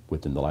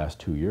within the last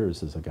 2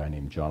 years is a guy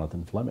named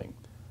Jonathan Fleming.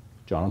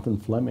 Jonathan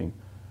Fleming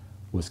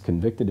was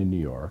convicted in New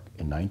York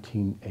in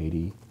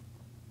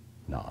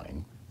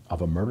 1989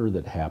 of a murder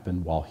that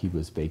happened while he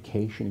was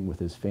vacationing with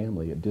his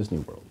family at Disney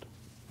World.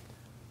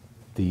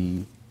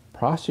 The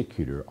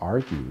prosecutor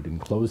argued in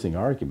closing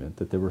argument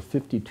that there were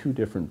 52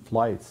 different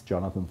flights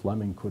Jonathan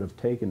Fleming could have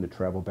taken to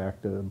travel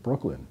back to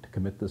Brooklyn to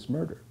commit this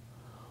murder.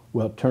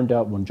 Well, it turned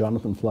out when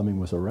Jonathan Fleming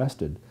was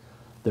arrested,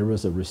 there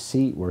was a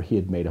receipt where he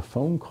had made a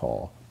phone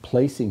call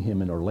placing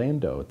him in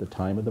Orlando at the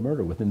time of the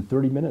murder, within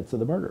 30 minutes of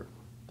the murder.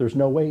 There's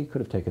no way he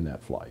could have taken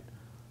that flight.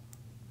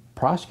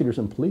 Prosecutors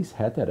and police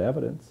had that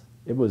evidence.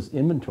 It was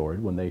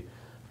inventoried when they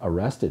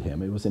arrested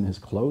him. It was in his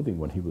clothing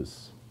when he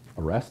was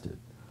arrested.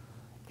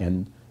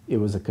 And it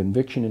was a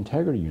conviction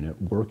integrity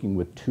unit working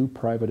with 2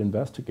 private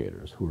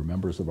investigators who were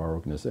members of our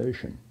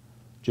organization.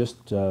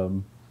 Just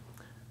in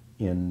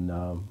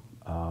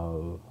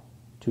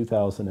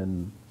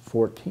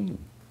 2014,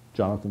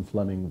 Jonathan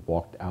Fleming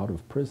walked out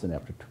of prison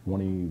after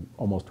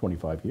almost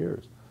 25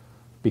 years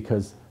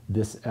because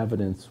this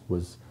evidence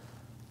was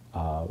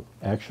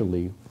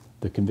actually,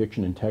 the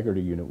conviction integrity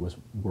unit was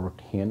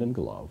worked hand in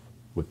glove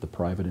with the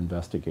private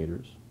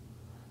investigators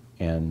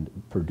and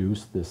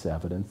produced this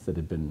evidence that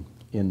had been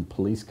in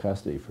police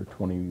custody for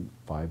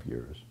 25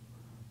 years.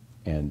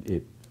 And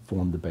it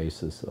formed the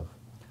basis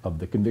of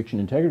the conviction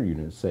integrity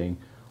unit saying,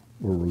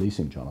 we're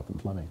releasing Jonathan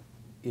Fleming.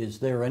 Is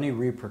there any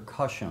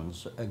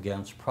repercussions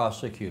against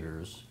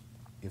prosecutors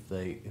if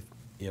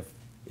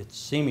it's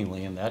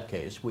seemingly in that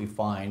case we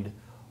find,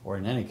 or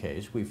in any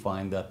case, we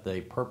find that they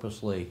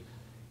purposely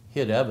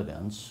hid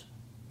evidence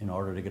in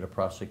order to get a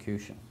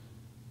prosecution?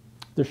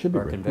 There should be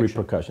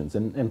repercussions,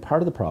 and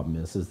part of the problem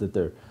is that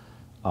there.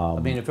 I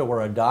mean, if it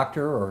were a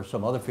doctor or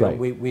some other field,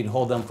 right, we'd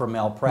hold them for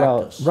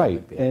malpractice. Well,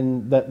 right,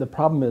 and the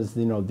problem is,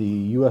 the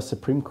U.S.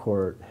 Supreme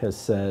Court has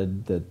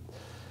said that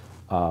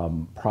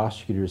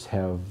prosecutors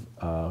have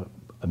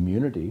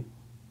immunity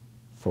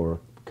for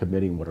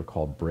committing what are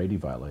called Brady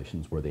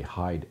violations, where they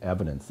hide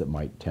evidence that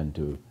might tend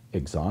to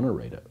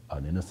exonerate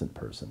an innocent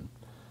person.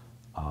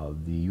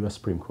 The U.S.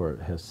 Supreme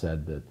Court has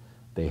said that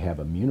they have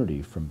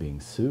immunity from being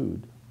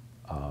sued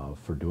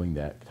for doing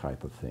that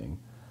type of thing.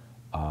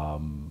 I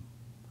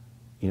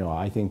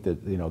think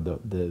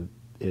that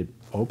it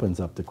opens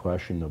up the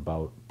question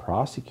about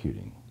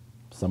prosecuting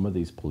some of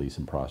these police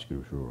and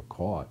prosecutors who are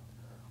caught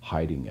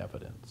hiding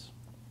evidence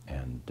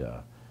and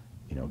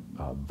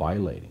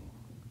violating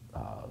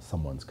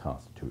someone's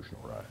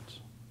constitutional rights.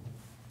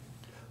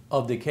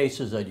 Of the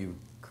cases that you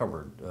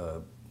covered,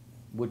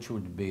 which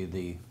would be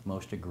the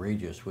most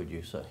egregious, would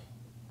you say?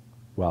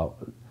 Well,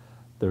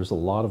 there's a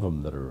lot of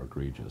them that are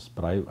egregious,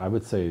 but I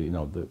would say,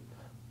 the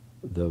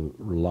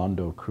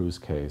Rolando Cruz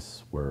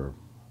case, where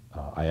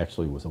I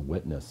actually was a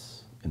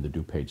witness in the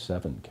DuPage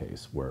 7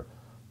 case, where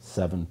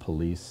 7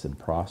 police and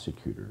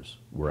prosecutors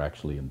were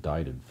actually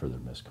indicted for their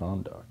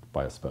misconduct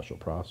by a special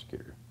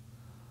prosecutor.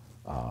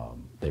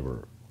 They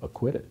were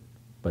acquitted,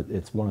 but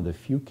it's one of the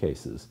few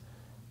cases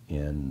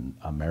in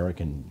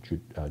American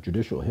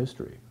judicial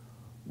history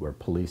where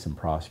police and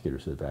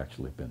prosecutors have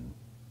actually been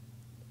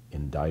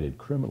indicted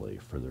criminally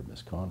for their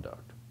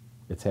misconduct.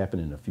 It's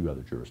happened in a few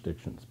other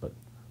jurisdictions, but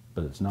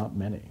it's not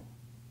many.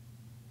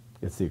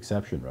 It's the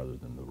exception rather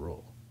than the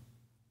rule.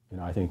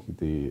 I think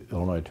the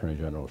Illinois Attorney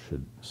General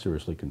should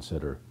seriously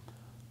consider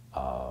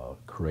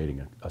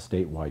creating a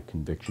statewide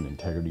conviction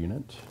integrity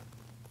unit.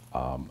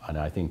 And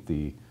I think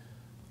the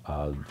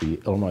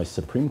Illinois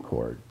Supreme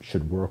Court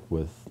should work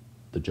with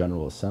the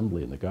General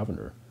Assembly and the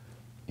governor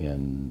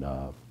in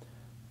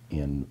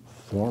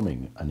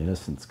forming an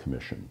innocence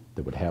commission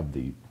that would have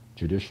the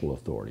judicial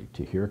authority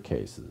to hear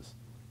cases,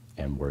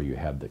 and where you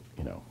have the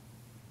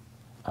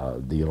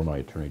Illinois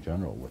Attorney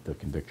General with the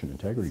conviction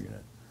integrity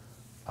unit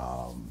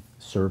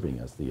serving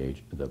as the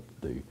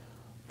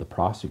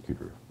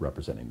prosecutor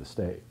representing the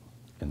state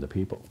and the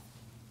people.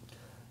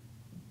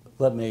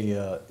 Let me,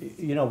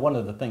 one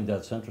of the things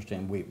that's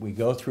interesting, we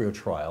go through a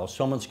trial,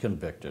 someone's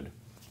convicted,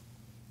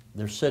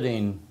 they're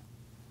sitting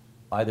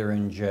either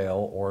in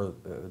jail or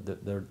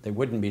they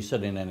wouldn't be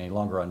sitting any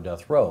longer on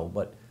death row,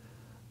 but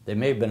they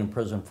may have been in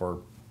prison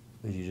for,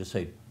 as you just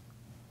say,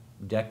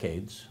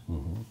 decades.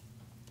 Mm-hmm.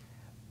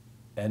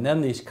 And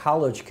then these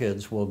college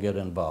kids will get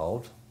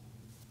involved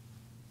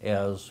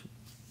as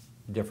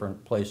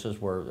different places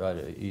where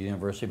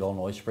University of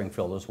Illinois,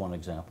 Springfield is one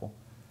example.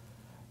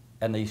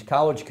 And these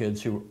college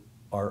kids who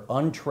are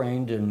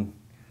untrained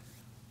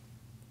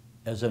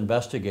as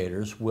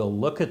investigators will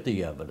look at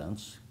the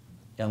evidence,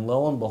 and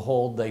lo and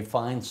behold, they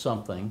find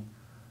something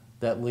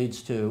that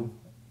leads to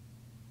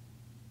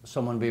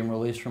someone being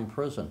released from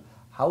prison.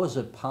 How is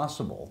it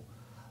possible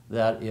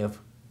that if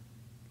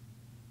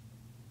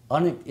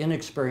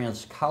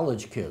inexperienced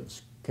college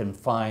kids can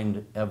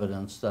find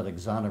evidence that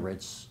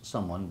exonerates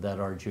someone that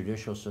our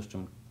judicial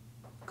system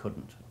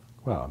couldn't?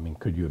 Well, I mean,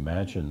 could you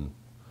imagine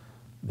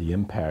the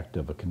impact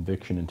of a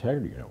conviction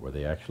integrity unit where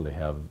they actually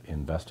have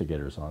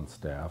investigators on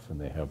staff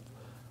and they have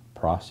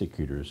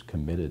prosecutors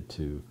committed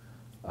to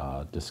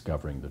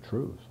discovering the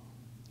truth?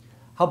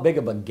 How big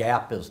of a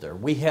gap is there?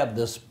 We have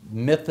this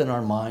myth in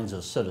our minds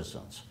as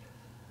citizens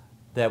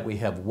that we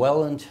have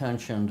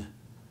well-intentioned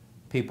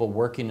people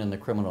working in the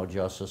criminal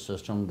justice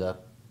system,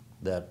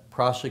 that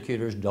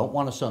prosecutors don't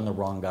want to send the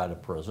wrong guy to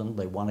prison,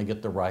 they want to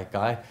get the right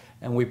guy,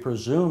 and we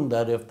presume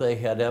that if they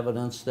had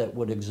evidence that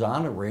would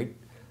exonerate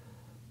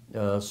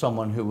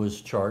someone who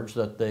was charged,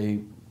 that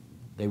they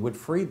would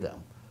free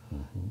them.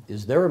 Mm-hmm.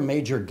 Is there a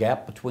major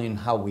gap between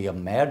how we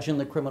imagine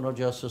the criminal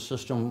justice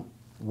system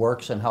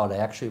works and how it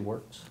actually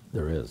works?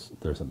 There is.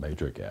 There's a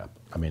major gap.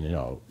 I mean, you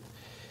know,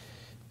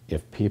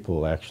 if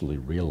people actually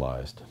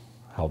realized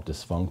how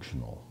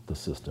dysfunctional the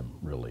system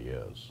really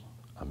is,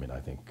 I mean, I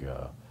think, you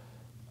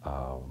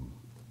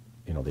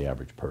know, the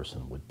average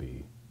person would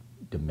be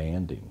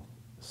demanding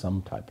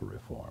some type of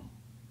reform.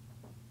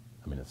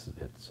 I mean, it's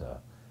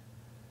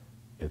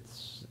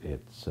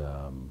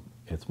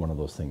one of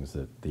those things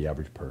that the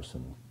average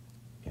person,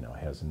 you know,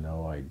 has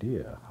no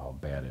idea how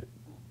bad it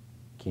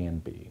can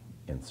be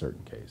in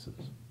certain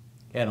cases.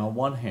 And on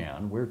one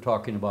hand, we're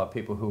talking about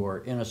people who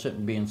are innocent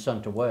and being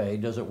sent away.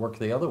 Does it work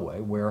the other way,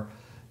 where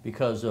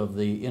because of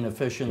the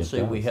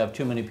inefficiency, we have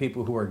too many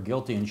people who are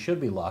guilty and should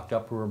be locked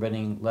up who are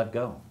being let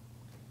go?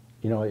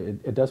 You know,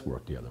 it does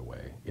work the other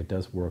way. It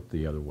does work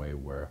the other way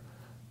where,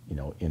 you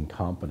know,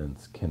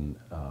 incompetence can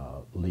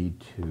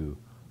lead to,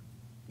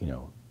 you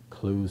know,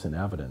 clues and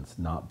evidence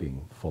not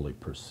being fully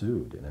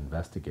pursued and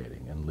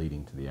investigating and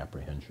leading to the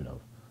apprehension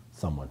of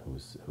someone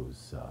who's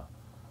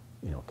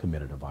you know,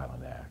 committed a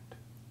violent act.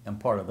 And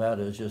part of that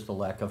is just the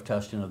lack of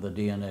testing of the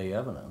DNA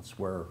evidence,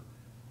 where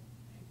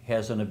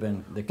hasn't it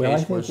been the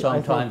case where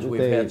sometimes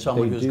we've had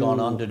someone who's gone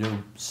on to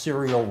do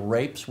serial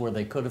rapes where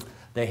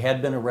they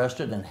had been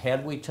arrested, and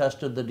had we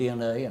tested the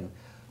DNA and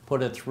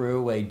put it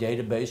through a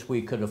database,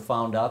 we could have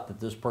found out that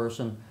this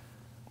person's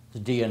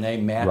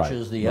DNA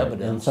matches the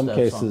evidence. In some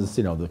cases,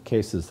 you know, the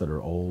cases that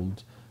are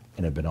old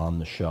and have been on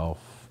the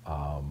shelf,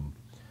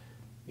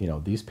 you know,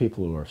 these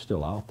people are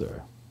still out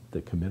there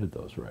that committed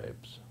those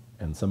rapes,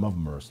 and some of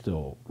them are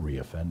still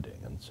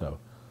reoffending, and so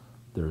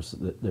there's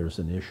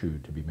an issue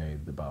to be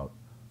made about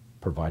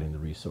providing the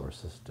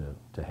resources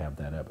to have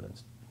that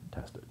evidence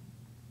tested.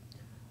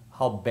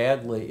 How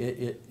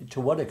badly,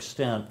 to what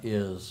extent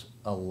is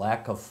a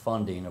lack of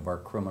funding of our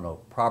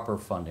proper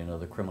funding of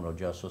the criminal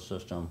justice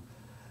system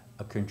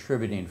a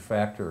contributing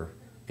factor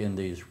in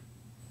these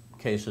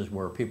cases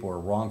where people are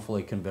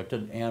wrongfully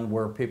convicted and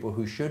where people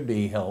who should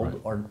be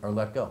held are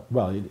let go?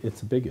 Well,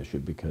 it's a big issue,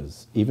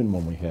 because even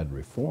when we had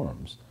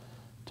reforms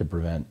to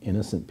prevent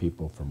innocent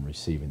people from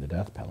receiving the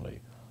death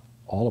penalty,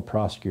 all a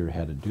prosecutor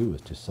had to do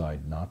was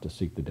decide not to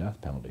seek the death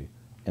penalty,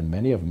 and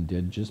many of them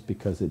did just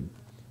because it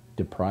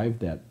deprived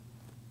that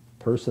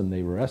person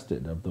they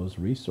arrested of those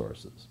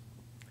resources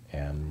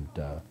and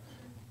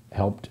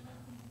helped,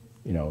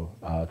 you know,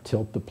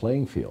 tilt the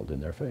playing field in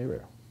their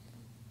favor.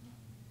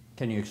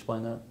 Can you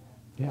explain that?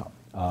 Yeah.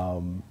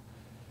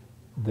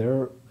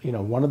 You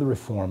know, one of the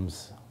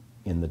reforms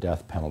in the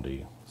death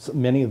penalty, so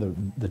many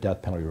of the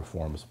death penalty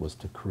reforms was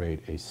to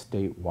create a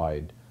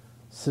statewide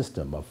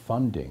system of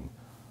funding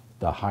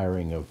the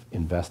hiring of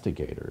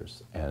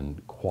investigators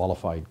and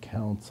qualified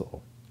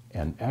counsel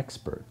and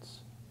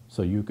experts,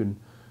 so you can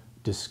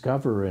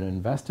discover and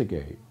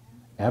investigate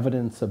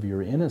evidence of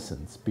your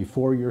innocence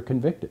before you're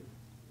convicted.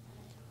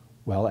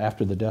 Well,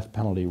 after the death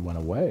penalty went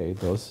away,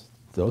 those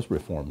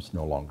reforms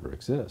no longer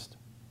exist.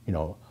 You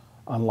know,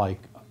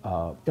 unlike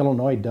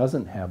Illinois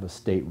doesn't have a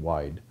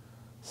statewide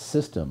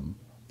system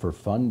for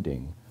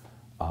funding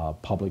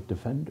public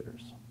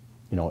defenders.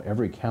 You know,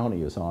 every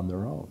county is on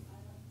their own.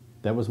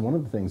 That was one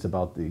of the things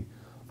about the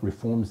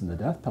reforms in the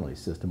death penalty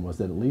system, was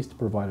that at least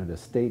provided a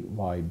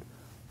statewide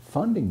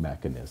funding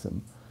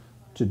mechanism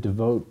to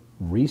devote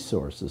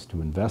resources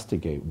to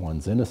investigate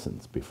one's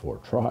innocence before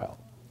trial.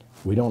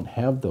 We don't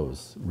have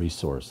those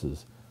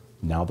resources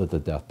now that the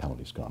death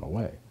penalty's gone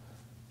away.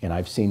 And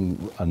I've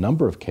seen a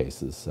number of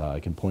cases.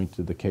 I can point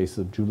to the case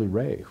of Julie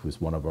Ray,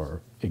 who's one of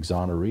our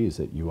exonerees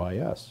at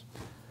UIS.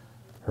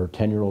 Her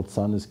 10-year-old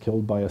son is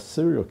killed by a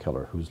serial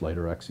killer who's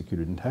later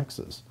executed in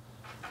Texas.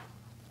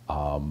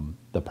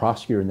 The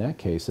prosecutor in that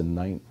case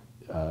in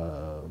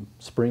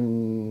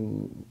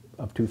spring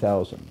of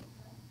 2000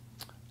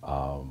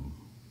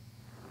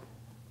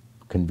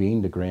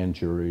 convened a grand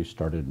jury,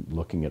 started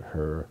looking at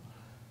her,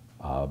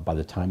 By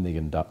the time they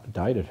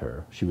indicted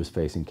her, she was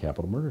facing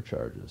capital murder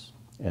charges.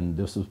 And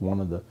this is one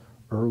of the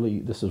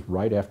this is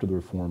right after the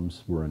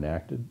reforms were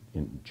enacted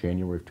in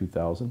January of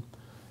 2000,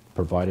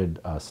 provided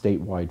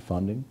statewide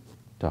funding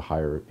to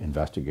hire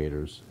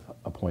investigators,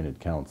 appointed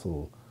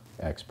counsel,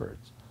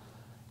 experts.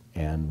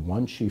 And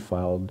once she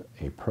filed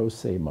a pro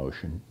se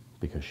motion,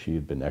 because she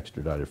had been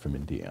extradited from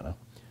Indiana,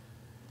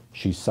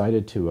 she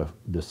cited to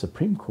the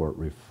Supreme Court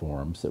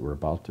reforms that were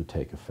about to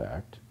take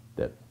effect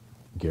that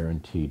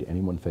guaranteed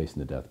anyone facing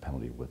the death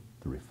penalty with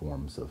the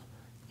reforms of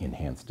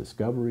enhanced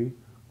discovery,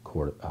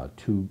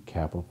 2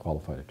 capital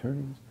qualified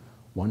attorneys.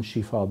 Once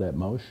she filed that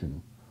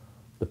motion,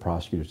 the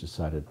prosecutors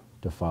decided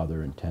to file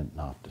their intent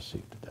not to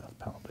seek the death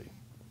penalty.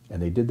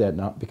 And they did that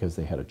not because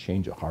they had a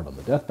change of heart on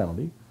the death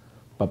penalty,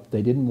 but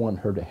they didn't want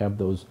her to have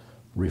those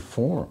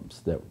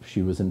reforms that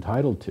she was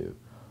entitled to,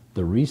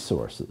 the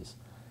resources.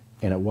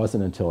 And it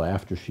wasn't until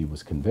after she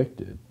was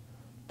convicted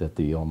that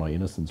the Illinois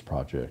Innocence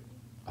Project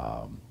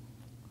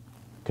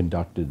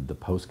conducted the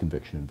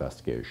post-conviction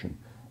investigation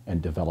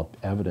and developed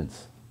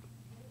evidence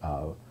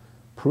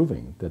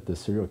proving that the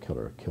serial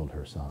killer killed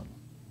her son.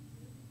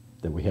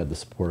 That we had the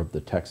support of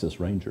the Texas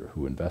Ranger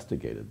who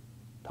investigated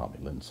Tommy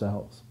Lynn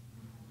Sells.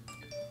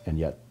 And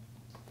yet,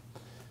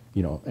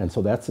 you know, and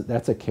so that's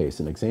a case,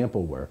 an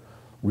example where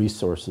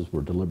resources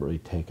were deliberately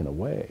taken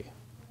away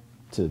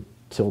to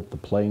tilt the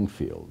playing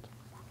field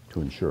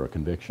to ensure a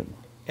conviction.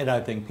 And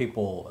I think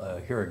people,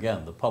 here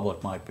again, the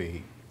public might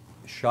be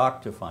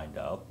shocked to find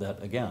out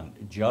that, again,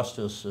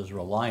 justice is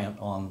reliant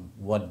on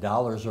what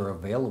dollars are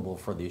available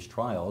for these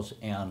trials,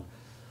 and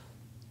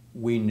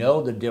we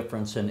know the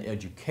difference in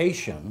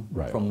education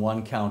from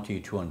one county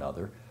to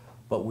another,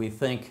 but we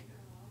think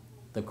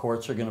the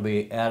courts are going to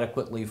be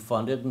adequately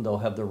funded and they'll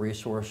have the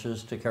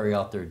resources to carry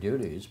out their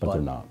duties. But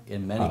they're not.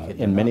 In many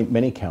cases,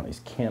 many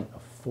counties can't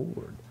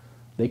afford.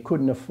 They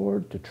couldn't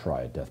afford to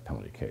try a death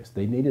penalty case.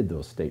 They needed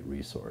those state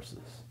resources.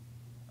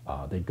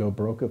 They'd go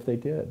broke if they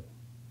did.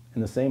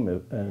 And the same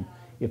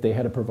if they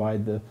had to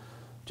provide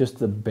just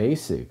the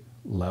basic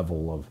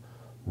level of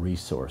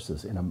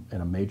resources in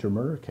a major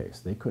murder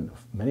case. They couldn't.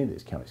 Many of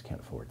these counties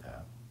can't afford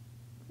that,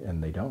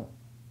 and they don't.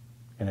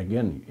 And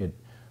again, it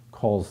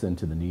calls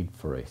into the need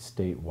for a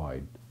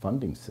statewide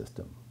funding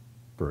system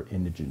for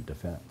indigent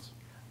defense.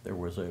 There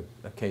was a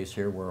case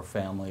here where a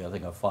family, I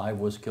think of 5,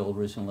 was killed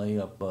recently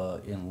up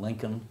in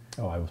Lincoln.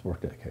 Oh, I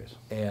worked that case.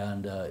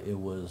 And it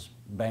was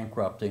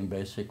bankrupting,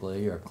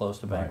 basically, or close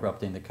to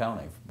bankrupting the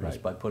county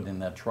just by putting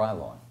that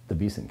trial on. The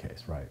Beeson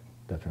case, right.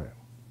 That's right.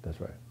 That's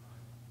right.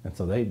 And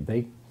so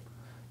they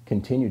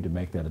continued to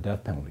make that a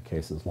death penalty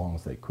case as long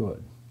as they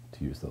could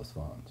to use those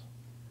funds.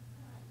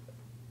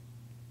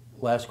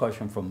 Last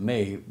question from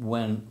me.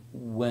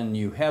 When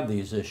you have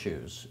these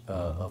issues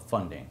of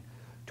funding,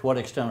 to what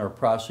extent are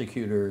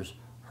prosecutors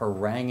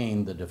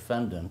haranguing the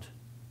defendant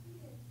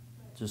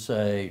to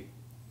say,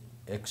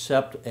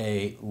 accept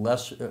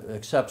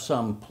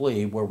some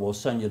plea where we'll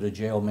send you to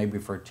jail maybe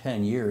for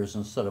 10 years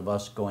instead of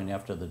us going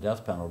after the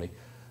death penalty,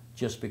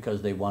 just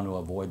because they want to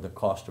avoid the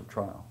cost of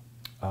trial?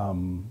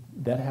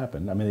 That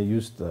happened. I mean, they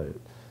used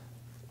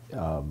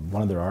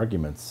one of their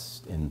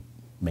arguments in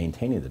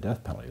maintaining the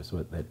death penalty is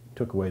that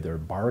took away their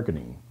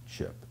bargaining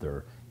chip,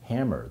 their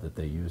hammer that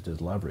they used as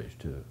leverage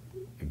to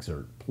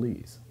exert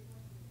pleas.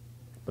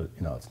 But,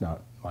 you know, it's not,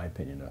 in my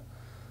opinion,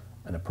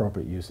 an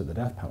appropriate use of the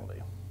death penalty.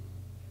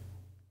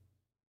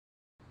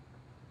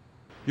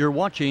 You're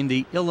watching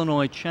the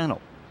Illinois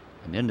Channel,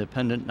 an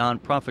independent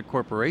nonprofit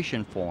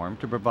corporation formed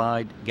to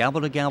provide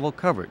gavel-to-gavel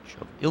coverage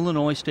of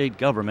Illinois state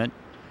government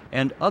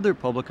and other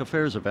public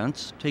affairs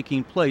events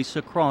taking place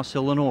across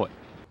Illinois.